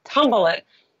they tumble it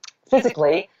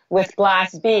physically with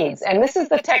glass beads. And this is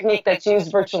the technique that's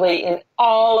used virtually in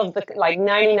all of the, like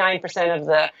 99% of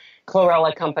the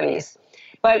chlorella companies.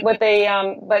 But what they,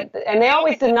 and they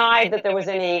always denied that there was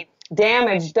any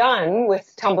damage done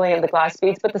with tumbling of the glass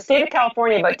beads. But the state of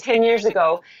California about 10 years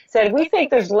ago said, we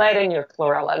think there's lead in your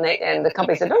chlorella. And the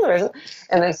company said, no, there isn't.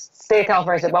 And the state of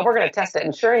California said, well, we're going to test it.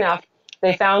 And sure enough,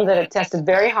 they found that it tested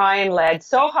very high in lead,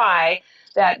 so high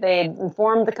that they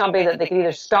informed the company that they could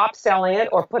either stop selling it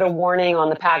or put a warning on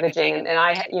the packaging. And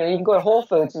I, you know, you can go to Whole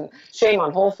Foods, and shame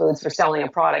on Whole Foods for selling a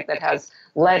product that has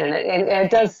lead in it. And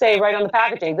it does say right on the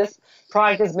packaging, this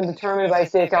product has been determined by the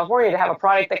state of California to have a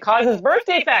product that causes birth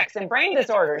defects and brain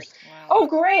disorders. Wow. Oh,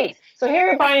 great. So here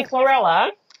you're buying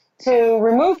chlorella to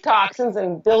remove toxins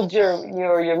and build your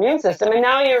immune system. And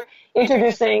now you're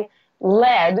introducing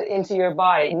lead into your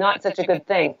body. Not such a good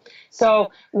thing. So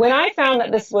when I found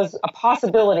that this was a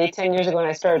possibility 10 years ago when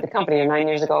I started the company, or 9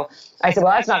 years ago, I said,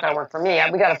 well, that's not going to work for me.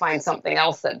 We got to find something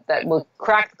else that will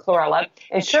crack the chlorella.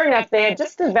 And sure enough, they had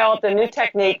just developed a new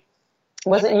technique.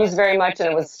 Wasn't used very much, and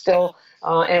it was still,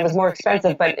 and it was more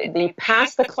expensive, but they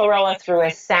passed the chlorella through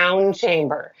a sound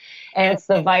chamber. And it's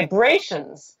the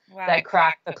vibrations that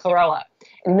crack the chlorella.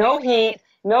 No heat,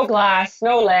 no glass,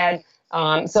 no lead.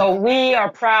 So we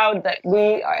are proud that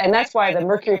we are, and that's why the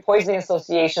Mercury Poisoning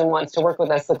Association wants to work with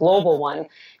us, the global one,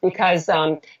 because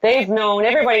they've known,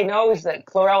 everybody knows that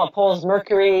chlorella pulls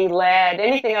mercury, lead,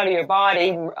 anything out of your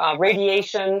body,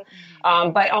 radiation,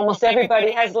 but almost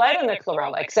everybody has lead in their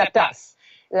chlorella except us.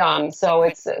 So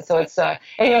it's and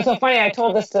you know, it's so funny. I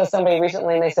told this to somebody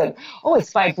recently, and they said, "Oh,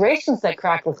 it's vibrations that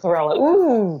crack the chlorella."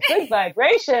 Ooh, good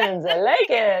vibrations! I like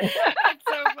it. That's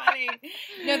so funny.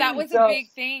 No, that was a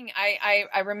big thing.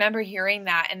 I remember hearing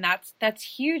that, and that's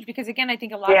huge because again, I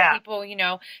think a lot of people, you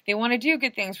know, they want to do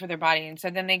good things for their body, and so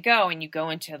then they go and you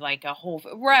go into like a whole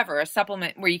wherever a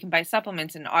supplement where you can buy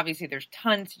supplements, and obviously there's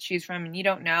tons to choose from, and you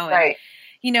don't know. Right.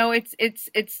 You know, it's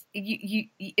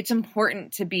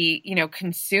important to be, you know,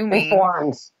 consuming.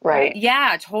 Informed, right.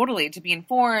 Yeah, totally. To be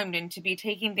informed and to be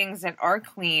taking things that are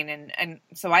clean. And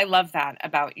so I love that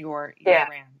about your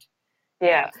brand.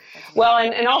 Yeah. Well,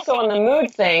 and also on the mood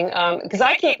thing, because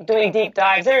I keep doing deep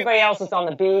dives. Everybody else is on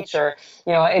the beach or,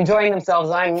 you know, enjoying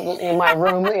themselves. I'm in my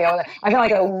room, you know, I feel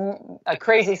like a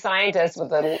crazy scientist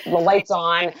with the lights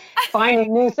on,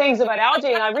 finding new things about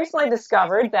algae. And I recently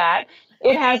discovered that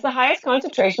it has the highest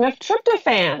concentration of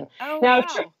tryptophan. Oh, now,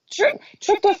 wow.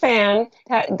 Tryptophan,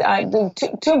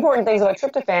 two important things about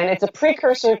tryptophan. It's a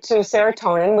precursor to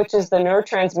serotonin, which is the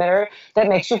neurotransmitter that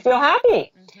makes you feel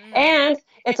happy. Mm-hmm. And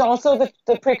it's also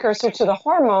the precursor to the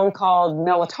hormone called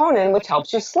melatonin, which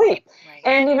helps you sleep. Right.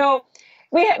 And, you know,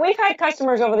 we've had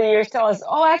customers over the years tell us,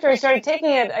 oh, after I started taking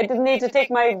it, I didn't need to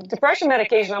take my depression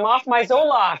medication. I'm off my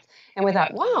Zoloft. And we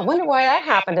thought, wow, I wonder why that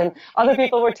happened. And other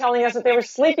people were telling us that they were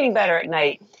sleeping better at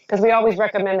night because we always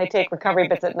recommend they take recovery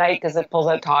bits at night because it pulls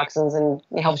out toxins and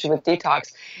it helps you with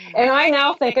detox. Mm-hmm. And I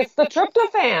now think it's the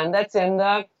tryptophan that's in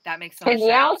the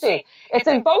algae. It's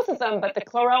in both of them, but the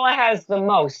chlorella has the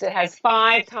most. It has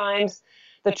 5 times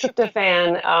the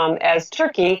tryptophan as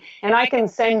turkey. And I can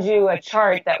send you a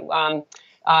chart that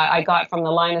I got from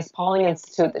the Linus Pauling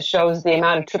Institute that shows the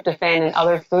amount of tryptophan in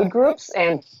other food groups,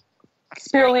 and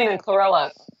spirulina and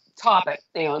chlorella top it.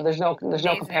 You know, there's no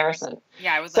comparison.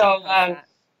 Yeah, I would love that.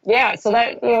 Yeah, so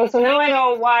that, you know, so now I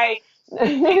know why.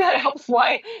 Maybe that helps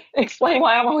explain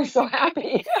why I'm always so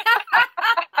happy.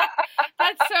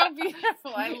 That's so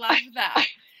beautiful. I love that.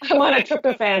 I'm on a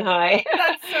tryptophan high.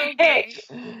 That's so great.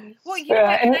 Well, you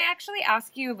know, can I actually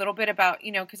ask you a little bit about,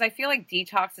 you know, because I feel like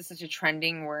detox is such a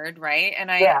trending word, right? And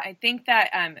I think that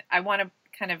I want to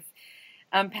kind of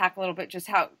unpack a little bit just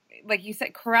how, like you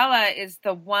said, chlorella is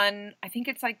the one, I think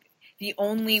it's like the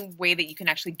only way that you can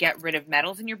actually get rid of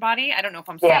metals in your body. I don't know if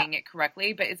I'm saying it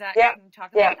correctly, but is that, can you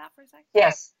talk about that for a second?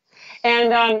 Yes.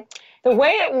 And the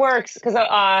way it works, because you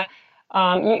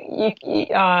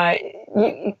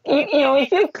know,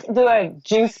 if you do a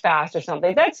juice fast or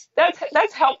something, that's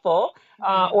helpful,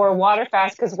 or water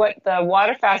fast, because what the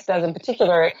water fast does in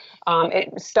particular,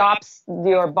 it stops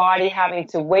your body having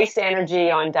to waste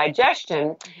energy on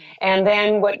digestion, and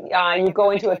then you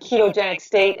go into a ketogenic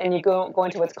state, and you go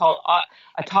into what's called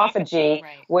autophagy,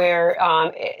 where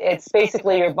it's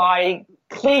basically your body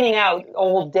cleaning out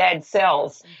old dead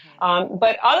cells.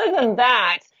 But other than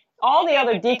that, all the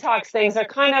other detox things are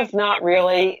kind of not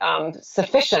really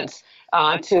sufficient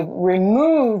to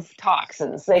remove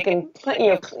toxins. They can, you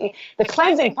know, the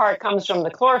cleansing part comes from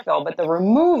the chlorophyll, but the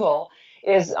removal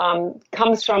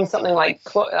comes from something like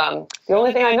the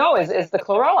only thing I know is the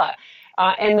chlorella.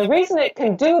 And the reason it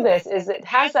can do this is it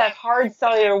has that hard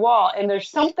cellular wall, and there's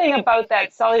something about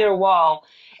that cellular wall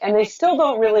and they still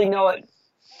don't really know it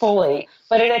fully,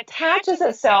 but it attaches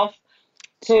itself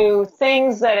to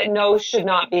things that it knows should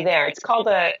not be there. It's called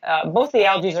both the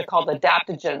algae are called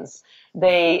adaptogens.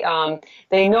 They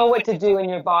know what to do in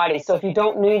your body. So if you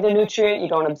don't need the nutrient, you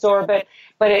don't absorb it.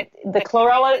 But the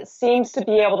chlorella seems to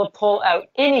be able to pull out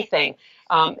anything.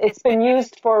 It's been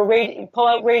used for pull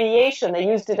out radiation. They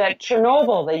used it at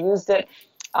Chernobyl. They used it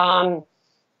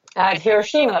at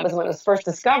Hiroshima. That was when it was first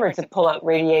discovered, to pull out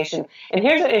radiation. And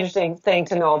here's an interesting thing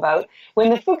to know about. When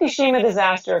the Fukushima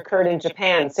disaster occurred in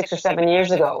Japan 6 or 7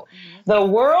 years ago, the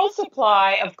world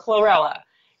supply of chlorella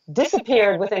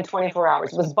disappeared within 24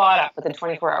 hours. It was bought up within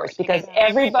 24 hours because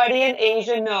everybody in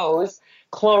Asia knows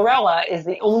chlorella is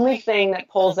the only thing that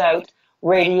pulls out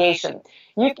radiation.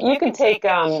 You can take...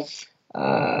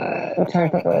 I'm trying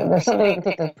to think of it. There's something you can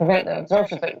take to prevent the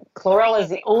absorption, but chlorella is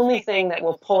the only thing that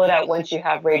will pull it out once you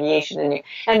have radiation in you.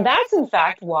 And that's, in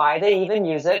fact, why they even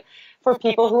use it for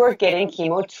people who are getting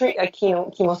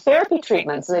chemotherapy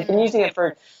treatments. And they've been using it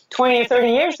for 20 or 30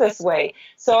 years this way.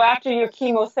 So after your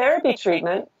chemotherapy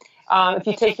treatment, if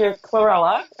you take your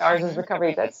chlorella, ours is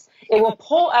recovery bits, it will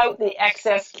pull out the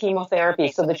excess chemotherapy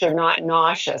so that you're not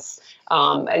nauseous.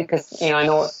 Because, I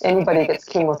know anybody gets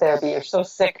chemotherapy, you're so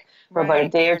sick for about a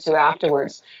day or two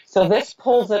afterwards. So this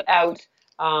pulls it out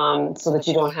so that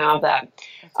you don't have that.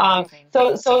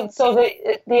 So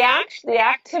the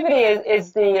activity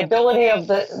is the ability of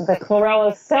the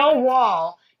chlorella cell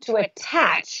wall to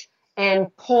attach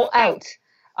and pull out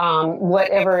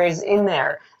whatever is in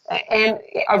there. And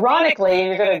ironically,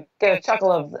 you're going to get a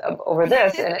chuckle over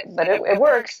this, but it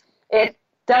works. It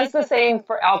does the same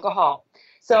for alcohol.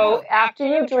 So after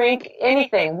you drink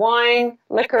anything, wine,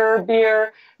 liquor,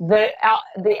 beer, the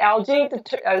algae,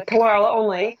 chlorella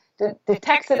only,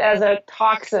 detects it as a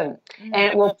toxin, and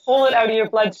it will pull it out of your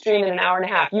bloodstream in an hour and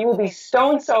a half. You will be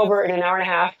stone sober in an hour and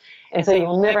a half, and so you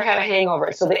will never have a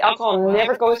hangover. So the alcohol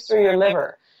never goes through your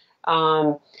liver.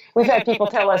 We've had people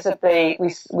tell us that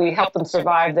we help them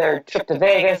survive their trip to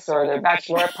Vegas or their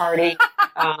bachelorette party,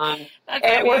 and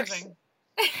it works.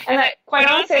 And quite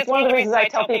honestly, it's one of the reasons I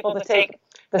tell people to take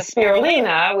the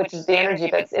spirulina, which is the energy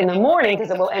bits, in the morning,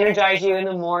 because it will energize you in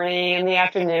the morning and the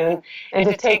afternoon, and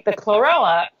to take the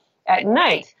chlorella at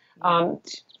night.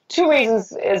 Two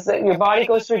reasons is that your body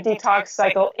goes through a detox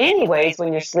cycle anyways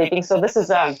when you're sleeping, so this is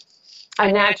a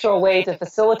natural way to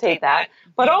facilitate that.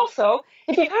 But also,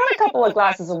 if you've had a couple of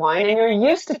glasses of wine and you're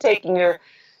used to taking your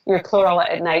chlorella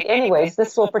at night anyways,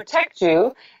 this will protect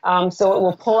you, so it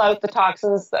will pull out the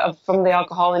toxins from the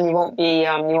alcohol, and you won't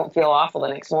feel awful the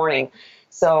next morning.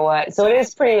 So it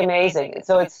is pretty amazing.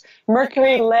 So it's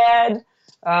mercury, lead,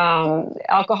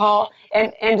 alcohol,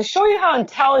 and to show you how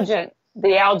intelligent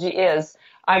the algae is,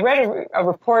 I read a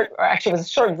report, or actually it was a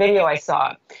short video I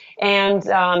saw, and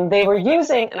they were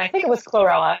using, and I think it was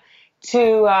chlorella,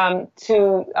 to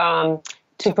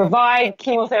provide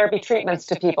chemotherapy treatments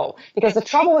to people. Because the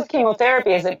trouble with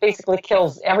chemotherapy is it basically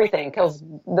kills everything, kills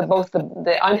both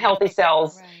the unhealthy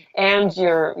cells and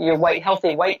your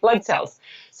healthy white blood cells.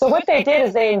 So what they did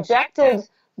is they injected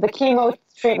the chemo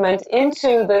treatment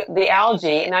into the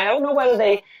algae, and I don't know whether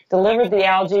they delivered the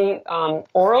algae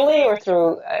orally or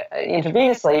through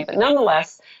intravenously, but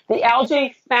nonetheless, the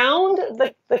algae found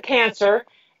the cancer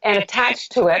and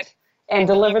attached to it and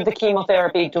delivered the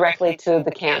chemotherapy directly to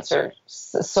the cancer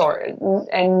sore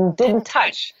and didn't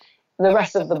touch the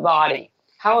rest of the body.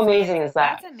 How amazing is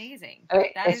that? That's amazing. I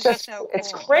mean, it's just so cool.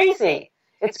 It's crazy.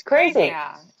 It's crazy.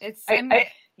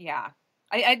 Yeah,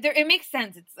 it makes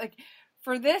sense. It's like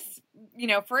for this,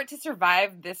 for it to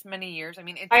survive this many years. I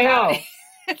mean, I know.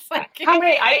 It's like how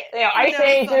many ice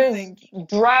ages,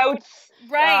 droughts,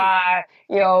 right?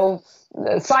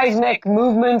 Seismic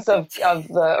movements of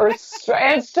the Earth,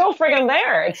 and it's still friggin'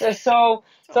 there. It's just so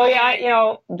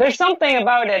yeah. There's something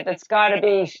about it that's got to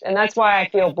be, and that's why I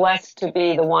feel blessed to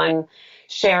be the one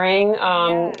sharing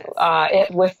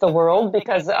it with the world,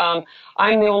 because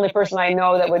I'm the only person I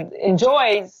know that would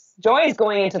enjoys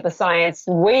going into the science,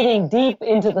 wading deep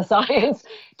into the science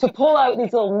to pull out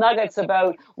these little nuggets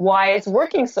about why it's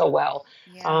working so well.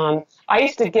 Yeah. I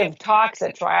used to give talks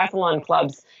at triathlon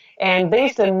clubs, and they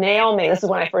used to nail me. This is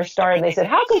when I first started. They said,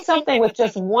 how can something with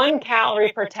just 1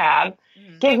 calorie per tab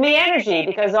give me energy?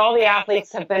 Because all the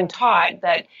athletes have been taught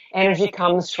that energy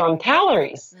comes from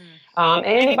calories. And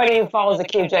anybody who follows a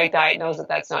ketogenic diet knows that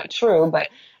that's not true. But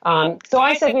so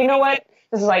I said, you know what?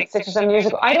 This is like 6 or 7 years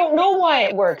ago. I don't know why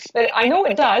it works, but I know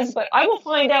it does, but I will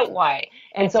find out why.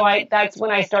 And so that's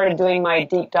when I started doing my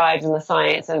deep dives in the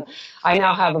science. And I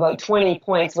now have about 20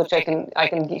 points, which I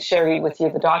can share with you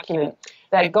the document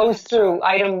that goes through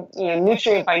item,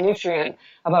 nutrient by nutrient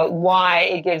about why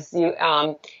it gives you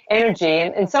energy.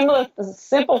 And some of the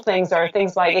simple things are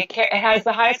things like it has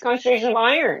the highest concentration of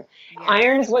iron. Yeah.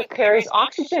 Iron is what carries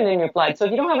oxygen in your blood. So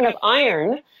if you don't have enough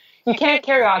iron, you can't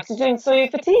carry oxygen, so you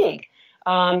fatigue.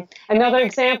 Another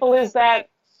example is that,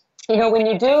 when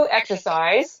you do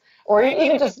exercise, or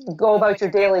even just go about your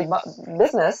daily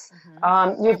business,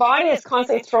 your body is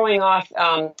constantly throwing off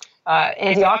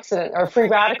antioxidant or free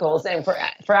radicals. And for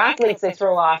athletes, they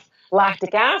throw off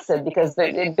lactic acid because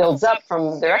it builds up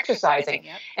from their exercising.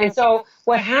 Yep. And so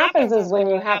what happens is when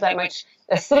you have that much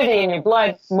acidity in your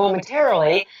blood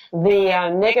momentarily, the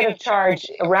negative charge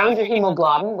around your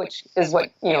hemoglobin, which is what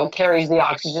carries the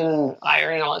oxygen and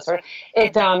iron and all that sort of,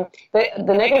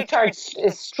 the negative charge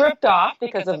is stripped off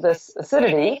because of this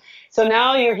acidity. So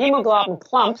now your hemoglobin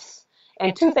clumps,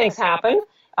 and two things happen.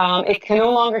 It can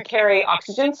no longer carry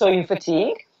oxygen, so you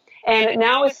fatigue. And it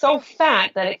now is so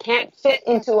fat that it can't fit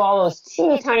into all those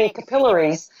teeny tiny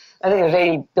capillaries. I think there's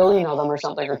 80 billion of them or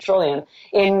something, or trillion,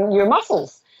 in your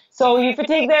muscles. So you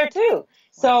fatigue there too.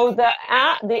 So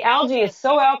the algae is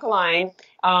so alkaline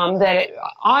that it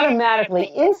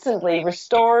automatically, instantly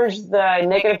restores the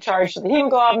negative charge to the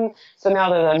hemoglobin. So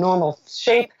now they're the normal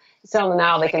shape. So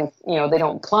now they can, they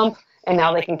don't clump. And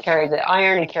now they can carry the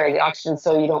iron and carry the oxygen,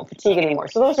 so you don't fatigue anymore.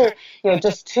 So those are,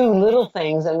 just two little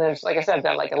things. And there's, like I said, I've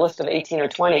got like a list of 18 or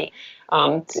 20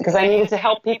 because I needed to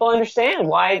help people understand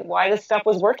why this stuff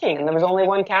was working, and there was only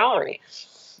 1 calorie.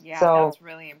 Yeah, so, that's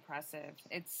really impressive.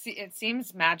 It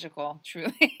seems magical,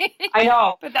 truly. I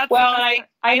know. But that's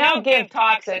I now give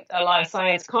talks at a lot of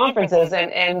science conferences,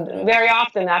 and very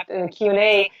often after in the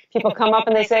Q&A, people come up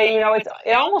and they say,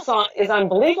 it almost is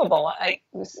unbelievable.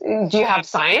 Do you have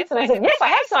science? And I said, yes, I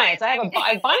have science. I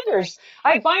have binders.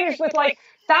 I have binders with like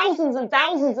thousands and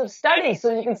thousands of studies,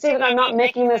 so you can see that I'm not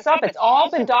making this up. It's all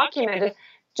been documented.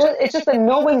 It's just that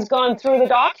no one's gone through the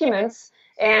documents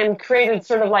and created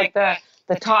sort of like the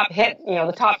top hit,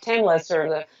 the top 10 list of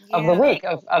the week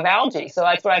of algae. So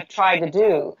that's what I've tried to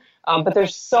do. But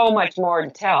there's so much more to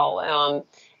tell.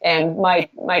 And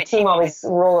my team always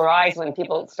roll their eyes when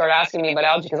people start asking me about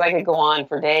algae because I could go on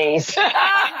for days.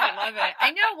 I love it.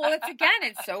 I know. Well,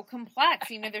 it's so complex.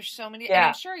 There's so many. Yeah. And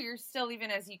I'm sure you're still,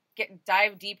 even as you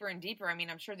dive deeper and deeper,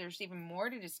 I'm sure there's even more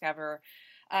to discover,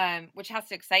 which has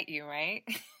to excite you, right?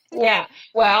 Yeah.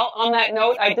 Well, on that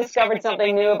note, I discovered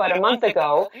something new about a month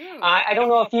ago. I don't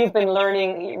know if you've been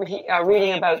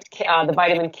reading about the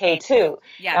vitamin K2.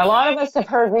 Yeah. A lot of us have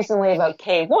heard recently about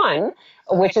K1,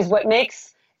 which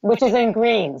is in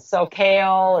greens. So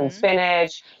kale and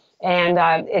spinach. And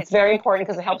it's very important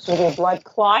because it helps with your blood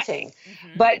clotting.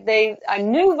 But a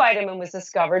new vitamin was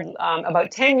discovered about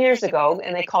 10 years ago,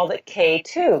 and they called it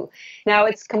K2. Now,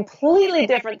 it's completely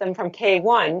different than from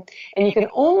K1, and you can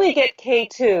only get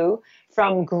K2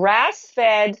 from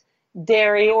grass-fed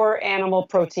dairy or animal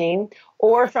protein,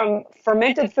 or from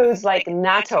fermented foods like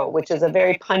natto, which is a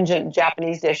very pungent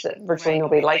Japanese dish that virtually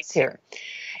nobody likes here.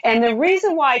 And the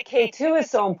reason why K2 is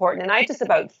so important, and I just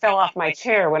about fell off my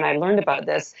chair when I learned about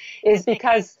this, is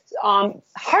because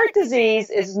heart disease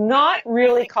is not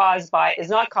caused by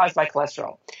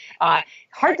cholesterol.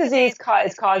 Heart disease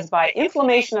is caused by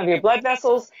inflammation of your blood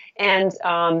vessels and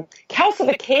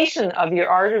calcification of your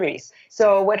arteries.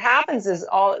 So what happens is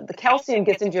all the calcium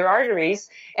gets into your arteries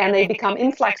and they become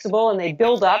inflexible and they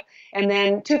build up. And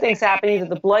then two things happen. Either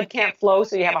the blood can't flow,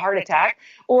 so you have a heart attack,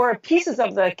 or pieces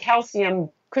of the calcium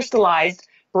crystallized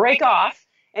break off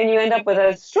and you end up with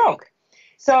a stroke.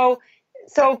 So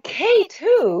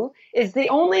K2 is the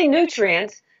only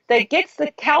nutrient that gets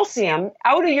the calcium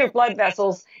out of your blood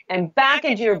vessels and back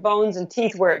into your bones and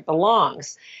teeth where it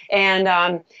belongs. And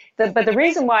but the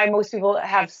reason why most people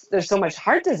there's so much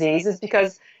heart disease is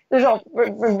because there's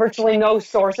virtually no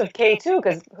source of K2.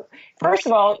 Because first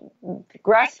of all,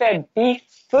 grass-fed beef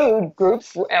food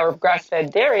groups or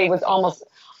grass-fed dairy was almost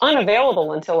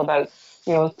unavailable until about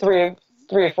 3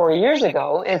 or 4 years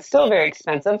ago, and it's still very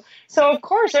expensive. So of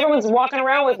course everyone's walking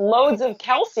around with loads of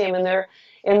calcium in their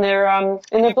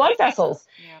blood vessels.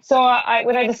 Yeah. So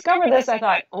when I discovered this, I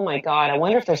thought, oh my God, I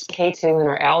wonder if there's K2 in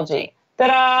our algae.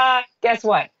 Ta-da! Guess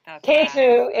what? That's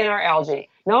K2 in our algae.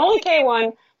 Not only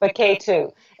K1, but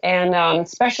K2, and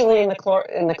especially in the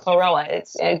chlorella,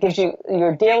 it gives you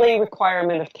your daily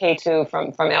requirement of K2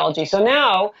 from algae. So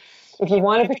now, if you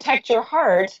want to protect your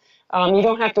heart, you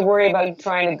don't have to worry about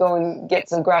trying to go and get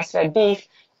some grass-fed beef.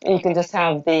 You can just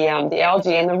have the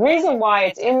algae. And the reason why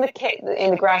it's in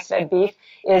the grass-fed beef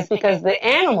is because the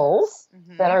animals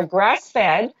that are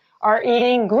grass-fed are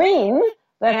eating green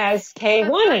that has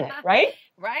K1 in it, right?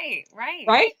 Right.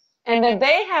 Right? And then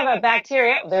they have a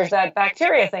bacteria. There's that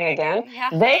bacteria thing again. Yeah.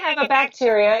 They have a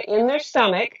bacteria in their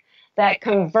stomach that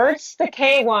converts the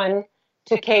K1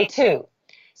 to K2.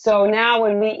 So now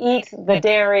when we eat the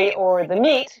dairy or the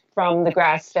meat from the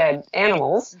grass-fed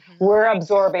animals, we're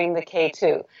absorbing the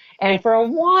K2. And for a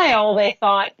while, they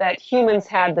thought that humans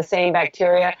had the same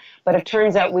bacteria, but it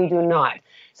turns out we do not.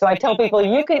 So I tell people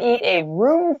you can eat a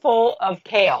roomful of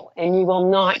kale and you will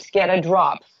not get a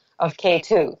drop of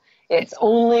K2. It's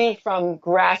only from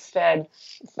grass-fed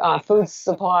food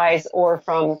supplies or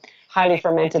from highly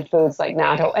fermented foods like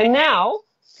natto. And now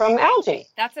from algae.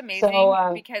 That's amazing,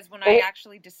 So, because when I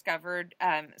actually discovered,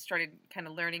 started kind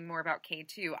of learning more about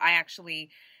K2, I actually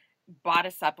bought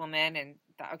a supplement and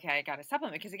thought, okay, I got a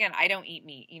supplement because again, I don't eat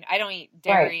meat. You know, I don't eat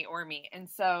dairy or meat, and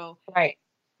so Right.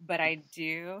 But I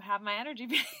do have my energy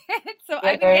band, so Yeah,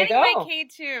 I've been there you getting my go.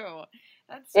 K2.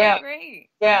 That's so Yeah. great.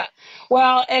 Yeah.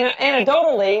 Well, and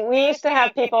anecdotally, we used to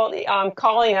have people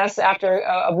calling us after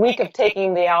a week of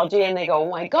taking the algae, and they go, "Oh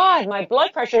my God, my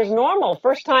blood pressure is normal,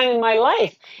 first time in my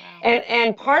life." Wow.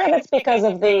 And part of it's because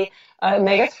of the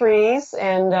omega-3s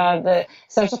and the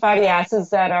essential fatty acids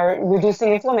that are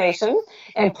reducing inflammation,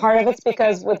 and part of it's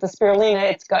because with the spirulina,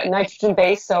 it's got nitrogen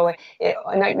base, so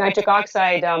nitric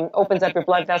oxide opens up your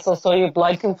blood vessels, so your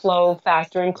blood can flow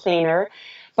faster and cleaner.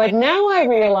 But now I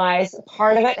realize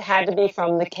part of it had to be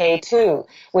from the K2,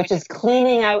 which is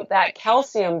cleaning out that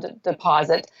calcium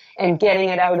deposit and getting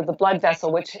it out of the blood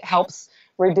vessel, which helps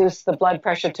reduce the blood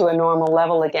pressure to a normal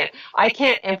level again. I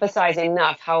can't emphasize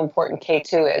enough how important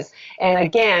K2 is. And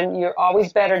again, you're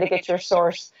always better to get your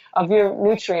source of your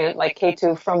nutrient, like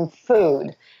K2, from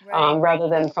food. Right. Rather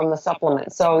than from the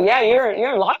supplements. So yeah, you're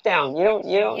in lockdown. You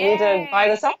don't need to buy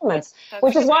the supplements,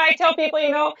 which is why I tell people,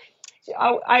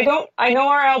 I know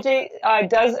our algae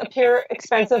does appear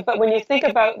expensive, but when you think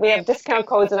about, we have discount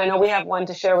codes, and I know we have one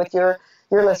to share with your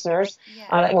listeners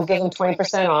that will give them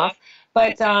 20% off.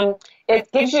 But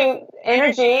it gives you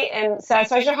energy and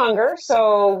satisfies your hunger,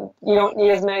 so you don't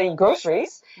need as many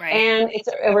groceries. Right. And it's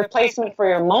a replacement for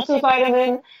your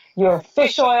multivitamin, your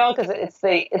fish oil, because it's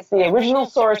the original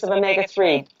source of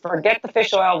omega-3. Forget the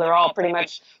fish oil; they're all pretty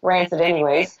much rancid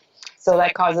anyways. So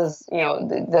that causes,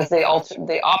 does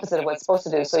the opposite of what it's supposed to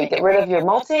do. So you get rid of your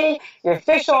your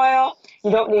fish oil.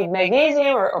 You don't need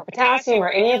magnesium or potassium or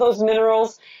any of those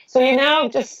minerals. So you now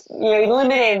just,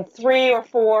 eliminated 3 or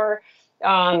 4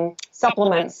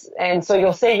 supplements. And so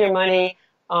you'll save your money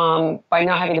by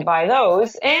not having to buy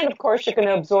those. And of course, you're going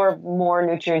to absorb more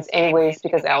nutrients anyways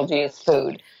because algae is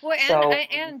food. Well,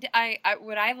 and I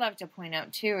what I love to point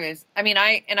out too is,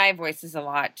 I voice this a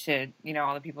lot to,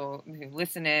 all the people who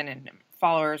listen in and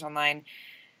followers online.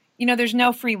 There's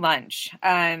no free lunch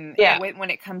when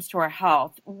it comes to our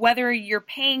health. Whether you're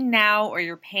paying now or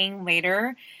you're paying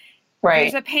later, right.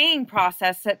 There's a paying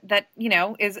process that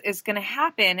is going to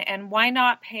happen. And why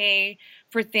not pay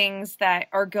for things that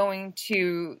are going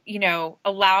to,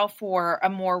 allow for a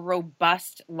more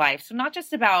robust life? So not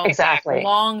just about it's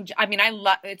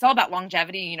all about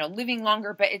longevity, living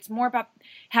longer, but it's more about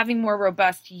having more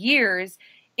robust years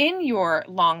in your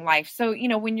long life. So,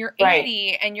 when you're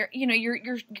 80 and you're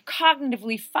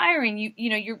cognitively firing,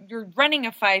 you're running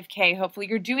a 5K, hopefully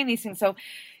you're doing these things. So,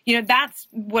 that's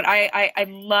what I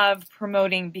love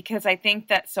promoting, because I think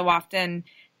that so often,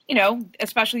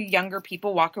 especially younger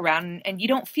people walk around and you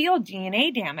don't feel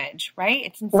DNA damage, right?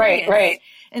 It's insidious. Right.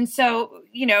 And so,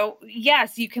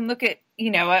 yes, you can look at,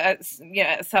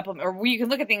 a supplement, or you can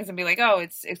look at things and be like, oh,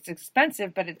 it's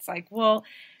expensive, but it's like, well,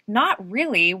 not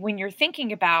really when you're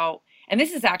thinking about, and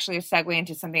this is actually a segue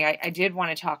into something I did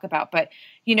want to talk about, but,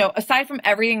 aside from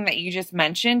everything that you just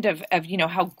mentioned of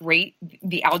how great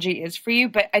the algae is for you,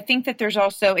 but I think that there's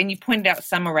also, and you pointed out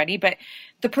some already, but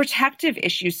the protective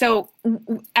issue. So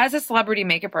as a celebrity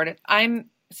makeup artist, I'm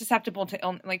susceptible to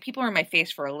illness. Like, people are in my face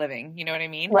for a living, you know what I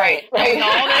mean? Right. And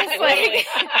all this,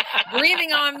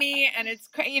 breathing on me, and it's,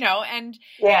 and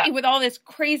with all this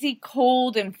crazy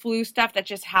cold and flu stuff that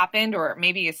just happened, or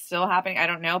maybe is still happening, I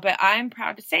don't know, but I'm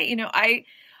proud to say,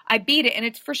 I beat it. And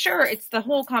it's for sure, it's the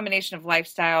whole combination of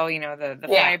lifestyle, the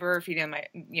fiber, feeding my,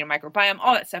 microbiome,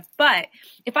 all that stuff. But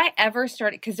if I ever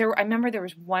started, because I remember there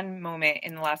was one moment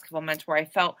in the last couple of months where I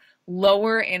felt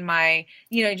lower in my,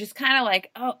 just kind of like,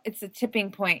 oh, it's a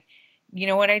tipping point. You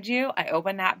know what I do? I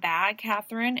open that bag,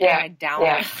 Catherine, and I down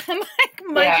it. I'm like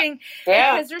munching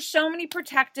because there's so many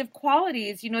protective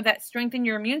qualities, that strengthen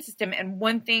your immune system. And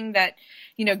one thing that,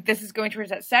 this is going towards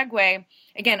that segue.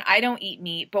 Again, I don't eat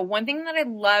meat, but one thing that I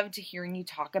loved hearing you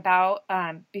talk about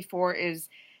before is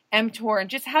mTOR and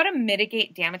just how to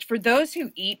mitigate damage for those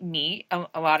who eat meat,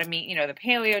 a lot of meat, the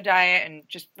paleo diet, and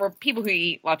just for people who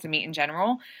eat lots of meat in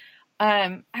general.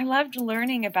 I loved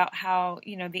learning about how,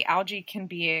 the algae can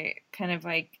be a kind of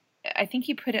like, I think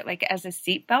you put it like as a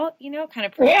seatbelt, kind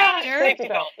of Yeah, protector. safety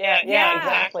belt. Yeah,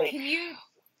 exactly. Can you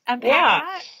unpack Yeah,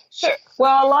 that? sure.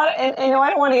 Well, a lot of, and I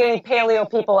don't want to get any paleo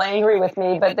people angry with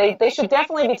me, but they should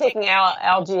definitely be taking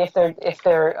algae if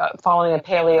they're following a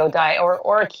paleo diet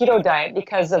or a keto diet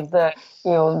because of the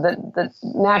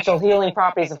natural healing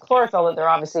properties of chlorophyll that they're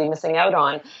obviously missing out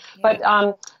on. Yeah.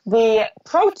 But the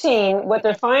protein, what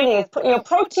they're finding is,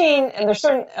 protein, and there's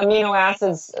certain amino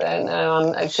acids, and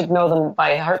I should know them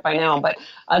by heart by now, but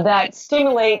that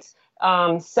stimulate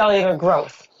cellular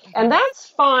growth. And that's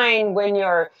fine when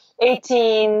you're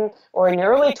 18 or in your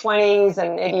early 20s,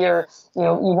 and maybe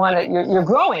you're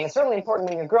growing. It's certainly important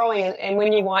when you're growing and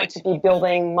when you want to be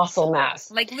building muscle mass.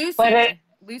 Like leucine.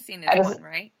 Leucine is one,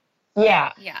 right?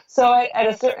 Yeah. Yeah. So at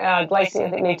a certain glycine, I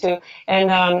think maybe too.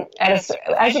 And as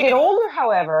you get older,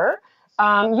 however,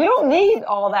 you don't need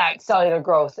all that cellular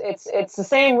growth. It's the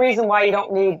same reason why you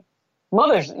don't need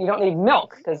you don't need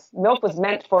milk, because milk was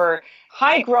meant for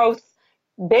high growth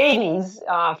babies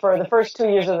for the first 2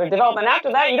 years of their development.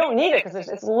 After that, you don't need it because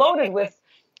it's loaded with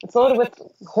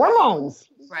hormones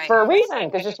for a reason,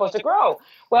 because you're supposed to grow.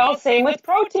 Well, same with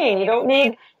protein. You don't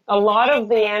need a lot of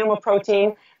the animal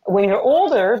protein when you're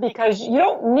older, because you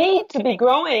don't need to be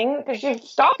growing, because you've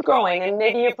stopped growing, and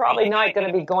maybe you're probably not going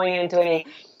to be going into any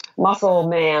muscle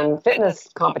man fitness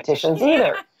competitions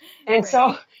either. And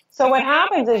so what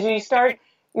happens is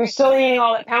you're still eating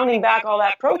all that, pounding back all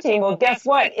that protein. Well, guess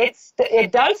what?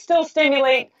 It does still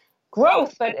stimulate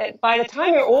growth, but by the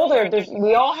time you're older,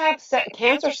 we all have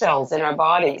cancer cells in our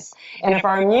bodies. And if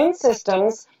our immune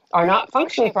systems are not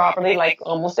functioning properly, like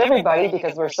almost everybody,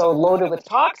 because we're so loaded with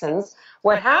toxins,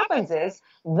 what happens is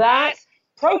that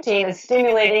protein is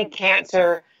stimulating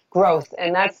cancer growth,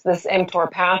 and that's this mTOR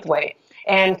pathway.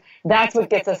 And that's what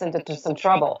gets us into some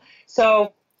trouble.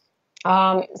 So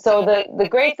the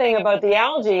great thing about the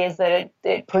algae is that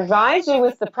it provides you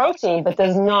with the protein, but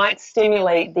does not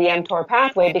stimulate the mTOR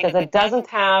pathway, because it doesn't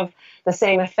have the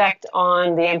same effect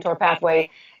on the mTOR pathway,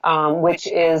 which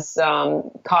is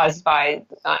caused by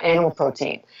animal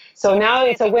protein. So now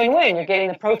it's a win-win. You're getting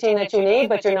the protein that you need,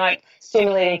 but you're not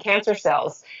stimulating cancer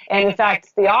cells. And in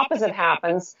fact, the opposite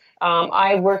happens.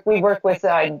 We work with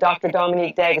Dr.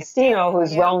 Dominique D'Agostino,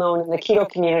 who's well known in the keto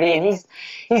community, and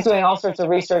he's doing all sorts of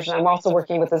research. And I'm also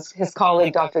working with his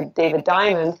colleague, Dr. David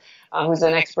Diamond, who's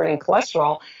an expert in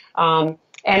cholesterol.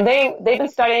 And they've been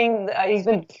studying. He's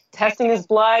been testing his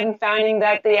blood and finding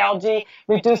that the algae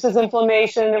reduces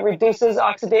inflammation, it reduces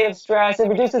oxidative stress, it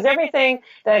reduces everything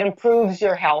that improves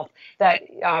your health, that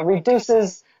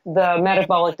reduces the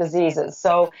metabolic diseases.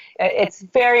 So it's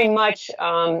very much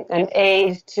an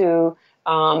aid to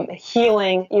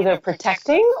healing, either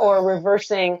protecting or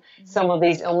reversing some of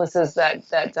these illnesses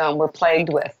that we're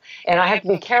plagued with. And I have to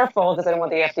be careful, because I don't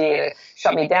want the FDA to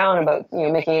shut me down about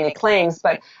making any claims.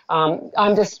 But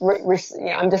I'm just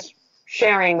I'm just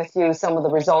sharing with you some of the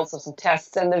results of some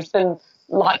tests, and there's been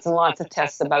lots and lots of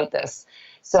tests about this.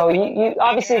 So you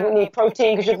obviously need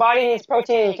protein, because your body needs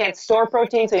protein, and you can't store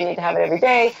protein, so you need to have it every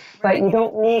day. But you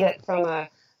don't need it from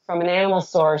an animal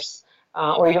source,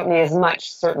 or you don't need as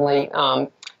much, certainly. And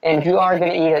if you are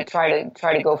going to eat it, try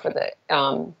to go for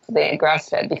the grass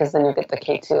fed, because then you'll get the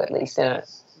K2 at least in it.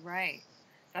 Right.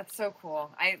 That's so cool.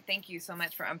 I thank you so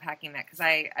much for unpacking that, because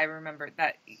I remember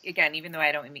that, again, even though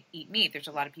I don't eat meat, there's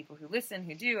a lot of people who listen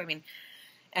who do. I mean,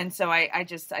 and so I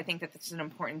think that that's an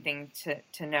important thing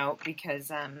to note, because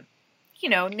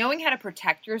knowing how to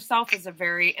protect yourself is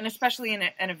and especially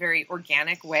in a very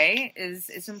organic way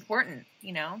is important.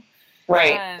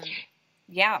 Right.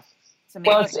 Yeah. It's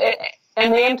amazing. Well,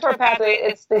 and the mTOR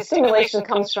pathway, the stimulation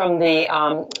comes from the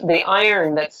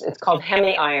iron it's called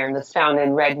hemi-iron, that's found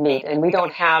in red meat, and we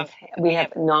have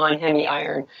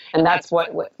non-hemi-iron, and that's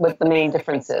what the main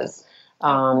difference is.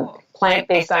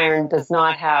 Plant-based iron does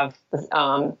not have is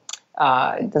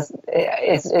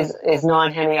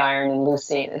non-hemi-iron and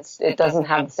leucine. It doesn't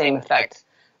have the same effect.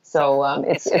 So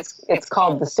it's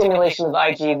called the stimulation of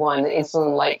IgE1, the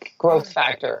insulin-like growth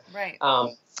factor. Right.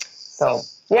 So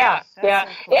yeah. So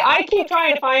cool. I keep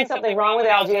trying to find something wrong with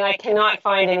algae, and I cannot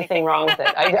find anything wrong with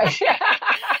it.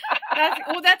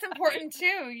 That's important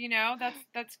too.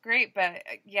 That's great. But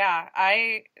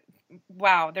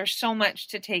wow, there's so much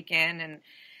to take in, and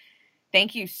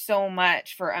thank you so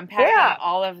much for unpacking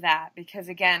all of that, because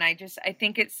again, I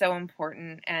think it's so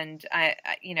important, and I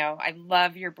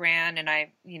love your brand, and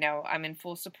I'm in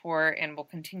full support and will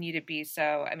continue to be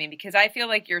so. I mean, because I feel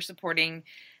like you're supporting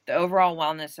the overall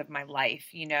wellness of my life,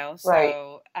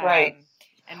 so, right.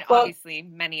 And obviously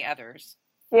many others.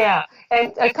 Yeah,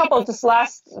 and a couple of just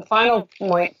last final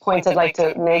points I'd like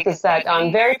to make is that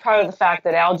I'm very proud of the fact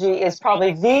that algae is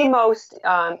probably the most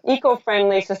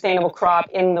eco-friendly, sustainable crop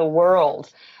in the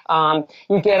world.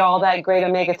 You get all that great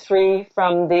omega-3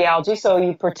 from the algae, so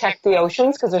you protect the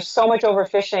oceans because there's so much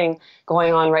overfishing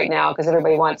going on right now because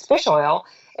everybody wants fish oil,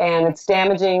 and it's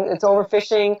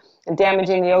overfishing and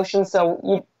damaging the ocean.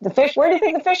 So the fish, where do you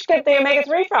think the fish get the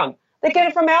omega-3 from? They get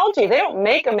it from algae. They don't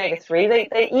make omega-3.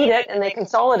 They eat it and they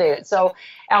consolidate it. So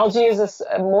algae is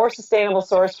a more sustainable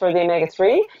source for the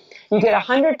omega-3. You get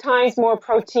 100 times more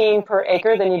protein per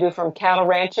acre than you do from cattle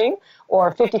ranching,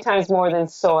 or 50 times more than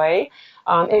soy.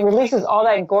 It releases all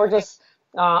that gorgeous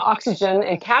oxygen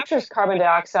and captures carbon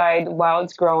dioxide while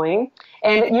it's growing.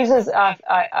 And it uses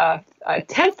a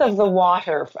tenth of the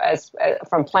water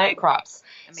from plant crops.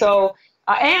 Amazing. So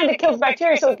and it kills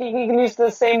bacteria, so you can use the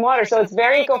same water. So it's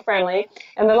very eco-friendly.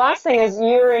 And the last thing is,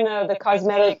 you're in the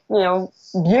cosmetic,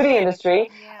 beauty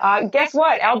industry. Yeah. Guess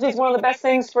what? Algae is one of the best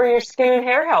things for your skin and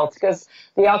hair health because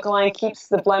the alkaline keeps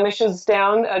the blemishes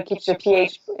down, keeps your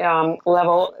pH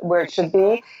level where it should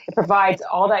be. It provides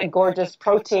all that gorgeous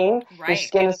protein. Right. Your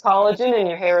skin is collagen and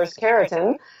your hair is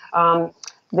keratin. The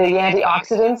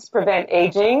antioxidants prevent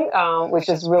aging, which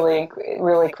is really,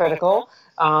 really critical.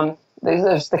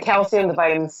 There's the calcium, the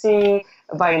vitamin C,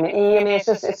 vitamin E. I mean,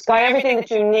 it's got everything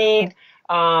that you need.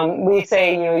 We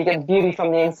say, you get beauty from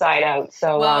the inside out.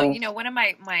 So, well, one of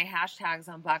my hashtags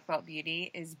on Black Belt Beauty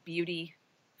is beauty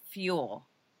fuel.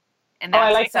 And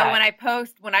I like that. So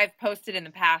when I've posted in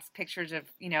the past pictures of,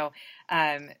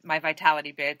 my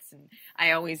Vitality Bits, and I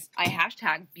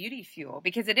hashtag beauty fuel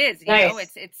because it is,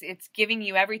 nice. It's giving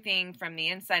you everything from the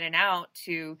inside and out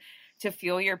to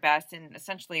feel your best and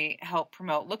essentially help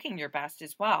promote looking your best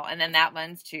as well. And then that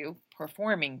lends to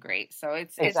performing great. So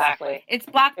it's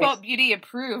Black Belt Beauty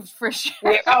approved for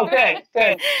sure. Yeah, oh,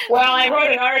 good. Well, I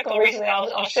wrote an article recently.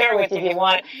 I'll share with you if you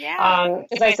want. Yeah.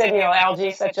 As I said, algae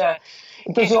is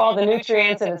it gives you all the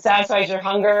nutrients and it satisfies your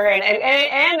hunger.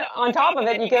 And on top of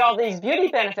it, you get all these beauty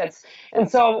benefits. And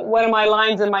so one of my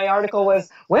lines in my article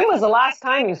was, when was the last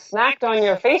time you snacked on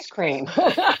your face cream?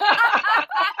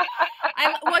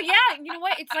 Well, yeah, you know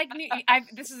what? It's like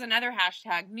this is another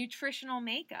hashtag: nutritional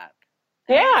makeup.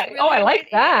 Yeah. Really I like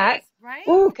that. Is, right?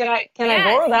 Ooh, can I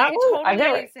borrow that? Totally I've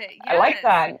never. Yes. I like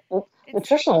that.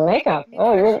 Nutritional makeup.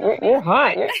 Oh, you're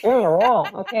hot. You're on a roll.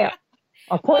 Okay,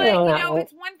 I'll put you on that one.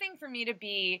 It's one thing for me to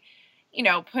be,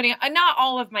 putting. Not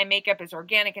all of my makeup is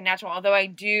organic and natural, although I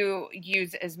do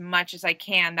use as much as I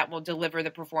can that will deliver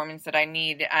the performance that I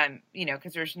need.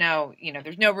 Because there's no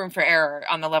room for error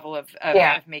on the level of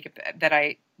makeup that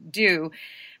I do.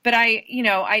 But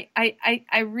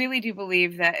I really do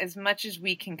believe that as much as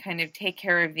we can kind of take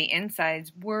care of the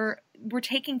insides, we're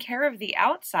taking care of the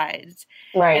outsides,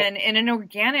 right? And in an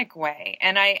organic way.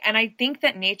 And I think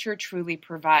that nature truly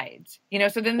provides.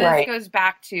 So then this goes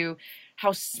back to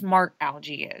how smart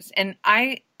algae is. And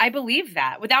I believe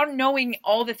that without knowing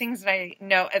all the things that I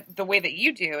know the way that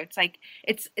you do. It's like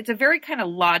it's a very kind of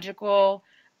logical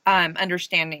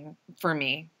understanding for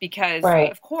me because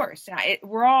of course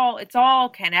it's all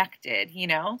connected,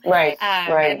 Right.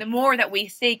 And the more that we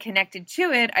stay connected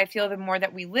to it, I feel the more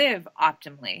that we live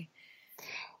optimally.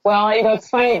 Well, it's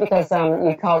funny because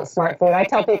you call it smart food. I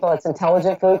tell people it's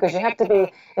intelligent food because you have to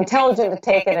be intelligent to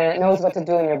take it and it knows what to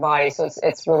do in your body. So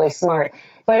it's really smart.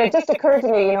 But it just occurred to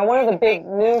me, one of the big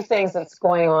new things that's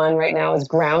going on right now is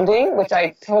grounding, which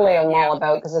I totally am all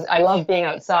about because I love being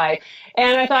outside.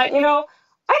 And I thought,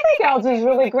 I think algae is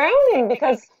really grounding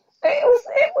because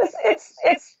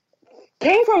it's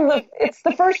came from it's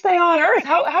the first thing on earth.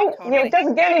 How totally. It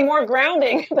doesn't get any more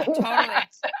grounding than that.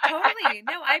 Totally.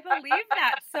 No, I believe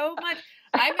that so much.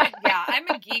 I'm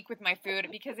a geek with my food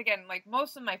because again, like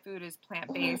most of my food is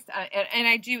plant-based and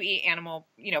I do eat animal,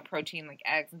 protein like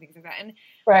eggs and things like that. And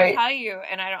I'll tell you,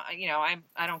 and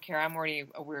I don't care. I'm already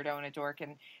a weirdo and a dork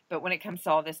but when it comes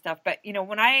to all this stuff, but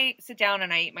when I sit down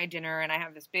and I eat my dinner and I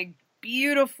have this big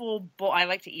beautiful bowl. I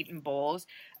like to eat in bowls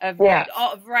of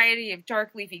a variety of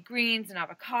dark leafy greens and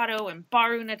avocado and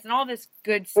baru nuts and all this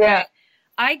good stuff. Yeah.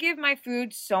 I give my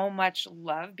food so much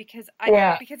love because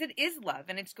it is love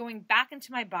and it's going back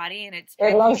into my body and it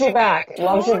loves you back. It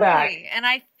loves you back. And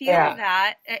I feel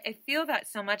that. I feel that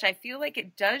so much. I feel like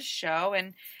it does show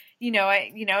and and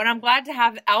I'm glad to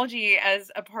have algae as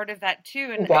a part of that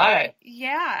too. And got it.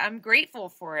 Yeah, I'm grateful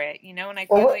for it, and I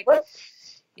feel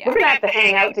Yeah. We're gonna have to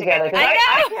hang out together because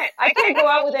I can't go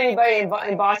out with anybody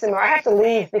in Boston, or I have to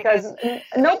leave because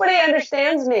nobody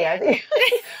understands me.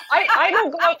 I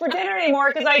don't go out for dinner anymore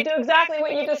because I do exactly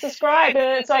what you just described,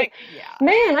 and it's like,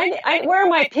 man, where are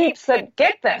my peeps that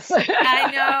get this?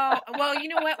 I know. Well, you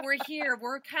know what? We're here.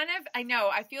 We're kind of. I know.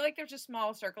 I feel like there's a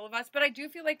small circle of us, but I do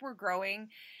feel like we're growing,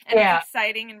 and it's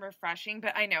exciting and refreshing.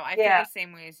 But I know I feel the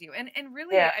same way as you, and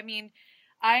really, I mean.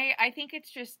 I think it's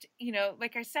just, you know,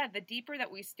 like I said, the deeper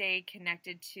that we stay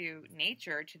connected to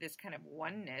nature, to this kind of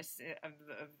oneness of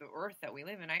the earth that we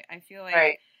live in, I feel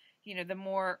like, you know, the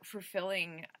more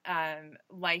fulfilling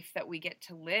life that we get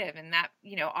to live. And that,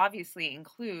 you know, obviously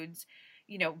includes,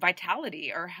 you know,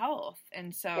 vitality or health.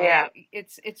 And so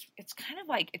it's kind of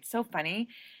like, it's so funny.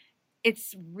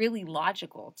 It's really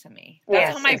logical to me.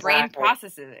 That's how my brain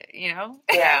processes it, you know?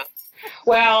 Yeah.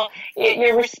 Well,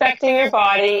 you're respecting your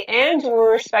body and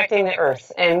we're respecting the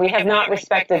earth. And we have not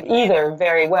respected either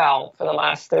very well for the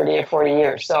last 30 or 40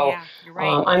 years. So you're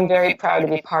right. I'm very proud to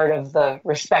be part of the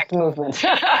respect movement.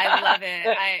 I love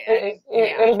it.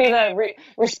 It'll be the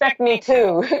respect me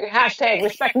too. Hashtag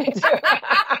respect me too.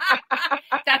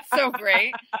 That's so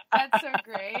great. That's so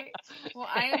great. Well,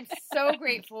 I am so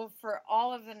grateful for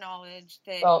all of the knowledge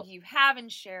that you have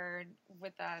and shared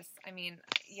with us. I mean,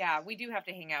 we do have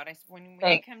to hang out. When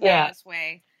we come down this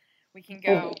way, we can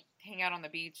go hang out on the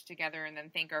beach together and then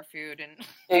thank our food.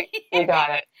 And you got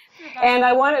it. And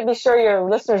I want to be sure your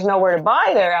listeners know where to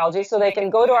buy their algae, so they can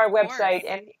go to our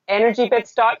website,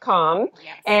 energybits.com.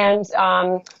 Yes.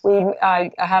 And we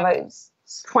have a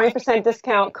 20%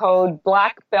 discount code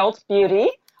Black Belt Beauty,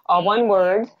 all one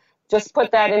word. Just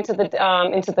put that into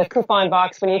the coupon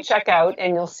box when you check out,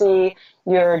 and you'll see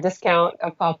your discount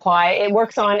apply. It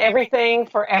works on everything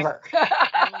forever.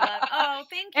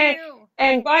 Thank you.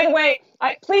 And by the way,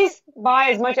 please buy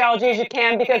as much algae as you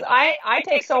can, because I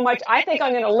take so much. I think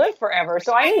I'm going to live forever,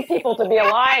 so I need people to be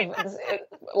alive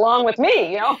along with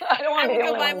me. You know, I don't want to be the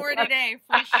only one. Buy more today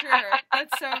for sure.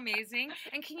 That's so amazing.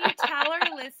 And can you tell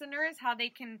our listeners how they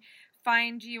can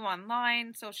find you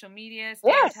online, social media,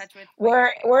 stay in touch with?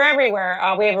 We're everywhere.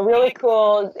 We have a really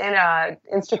cool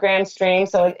Instagram stream,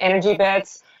 so it's Energy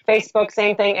Bits. Facebook,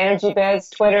 same thing, Energy Bits.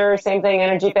 Twitter, same thing,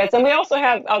 Energy Bits. And we also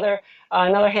have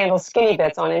another handle, Skinny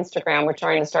Bits, on Instagram. We're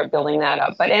trying to start building that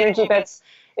up. But Energy Bits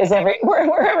is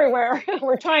we're everywhere.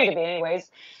 We're trying to be,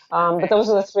 anyways. But those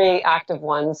are the three active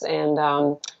ones, and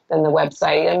then the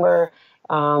website, and we're.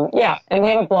 And we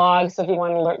have a blog, so if you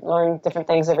want to learn different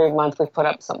things every month, we put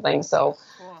up something. So,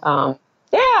 cool.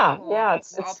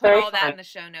 It's I'll very put all that fun. in the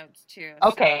show notes too.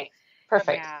 Okay, so,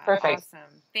 perfect. Awesome.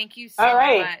 Thank you so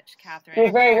much, Catherine.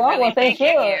 You're very well. Really well, thank you.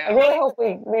 I really hope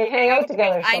we hang out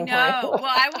together sometime. I know. Well,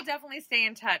 I will definitely stay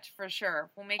in touch for sure.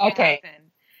 We'll make it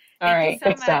happen. All right, Thank you so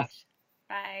good much. stuff.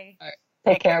 Bye. All right.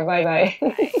 Take care. Bye-bye.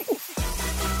 Bye.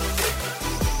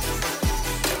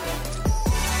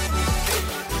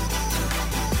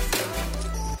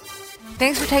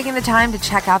 Thanks for taking the time to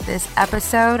check out this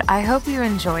episode. I hope you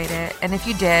enjoyed it. And if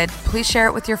you did, please share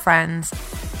it with your friends.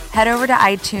 Head over to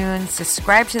iTunes,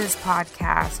 subscribe to this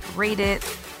podcast, rate it,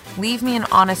 leave me an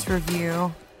honest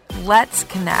review. Let's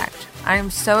connect. I am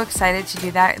so excited to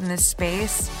do that in this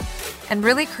space and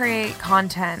really create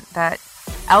content that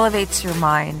elevates your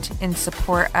mind in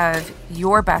support of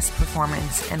your best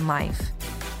performance in life.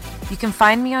 You can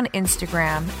find me on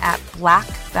Instagram at Black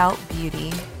Belt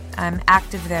Beauty. I'm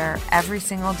active there every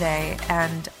single day,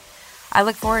 and I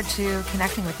look forward to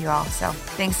connecting with you all. So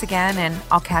thanks again, and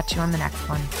I'll catch you on the next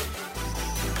one.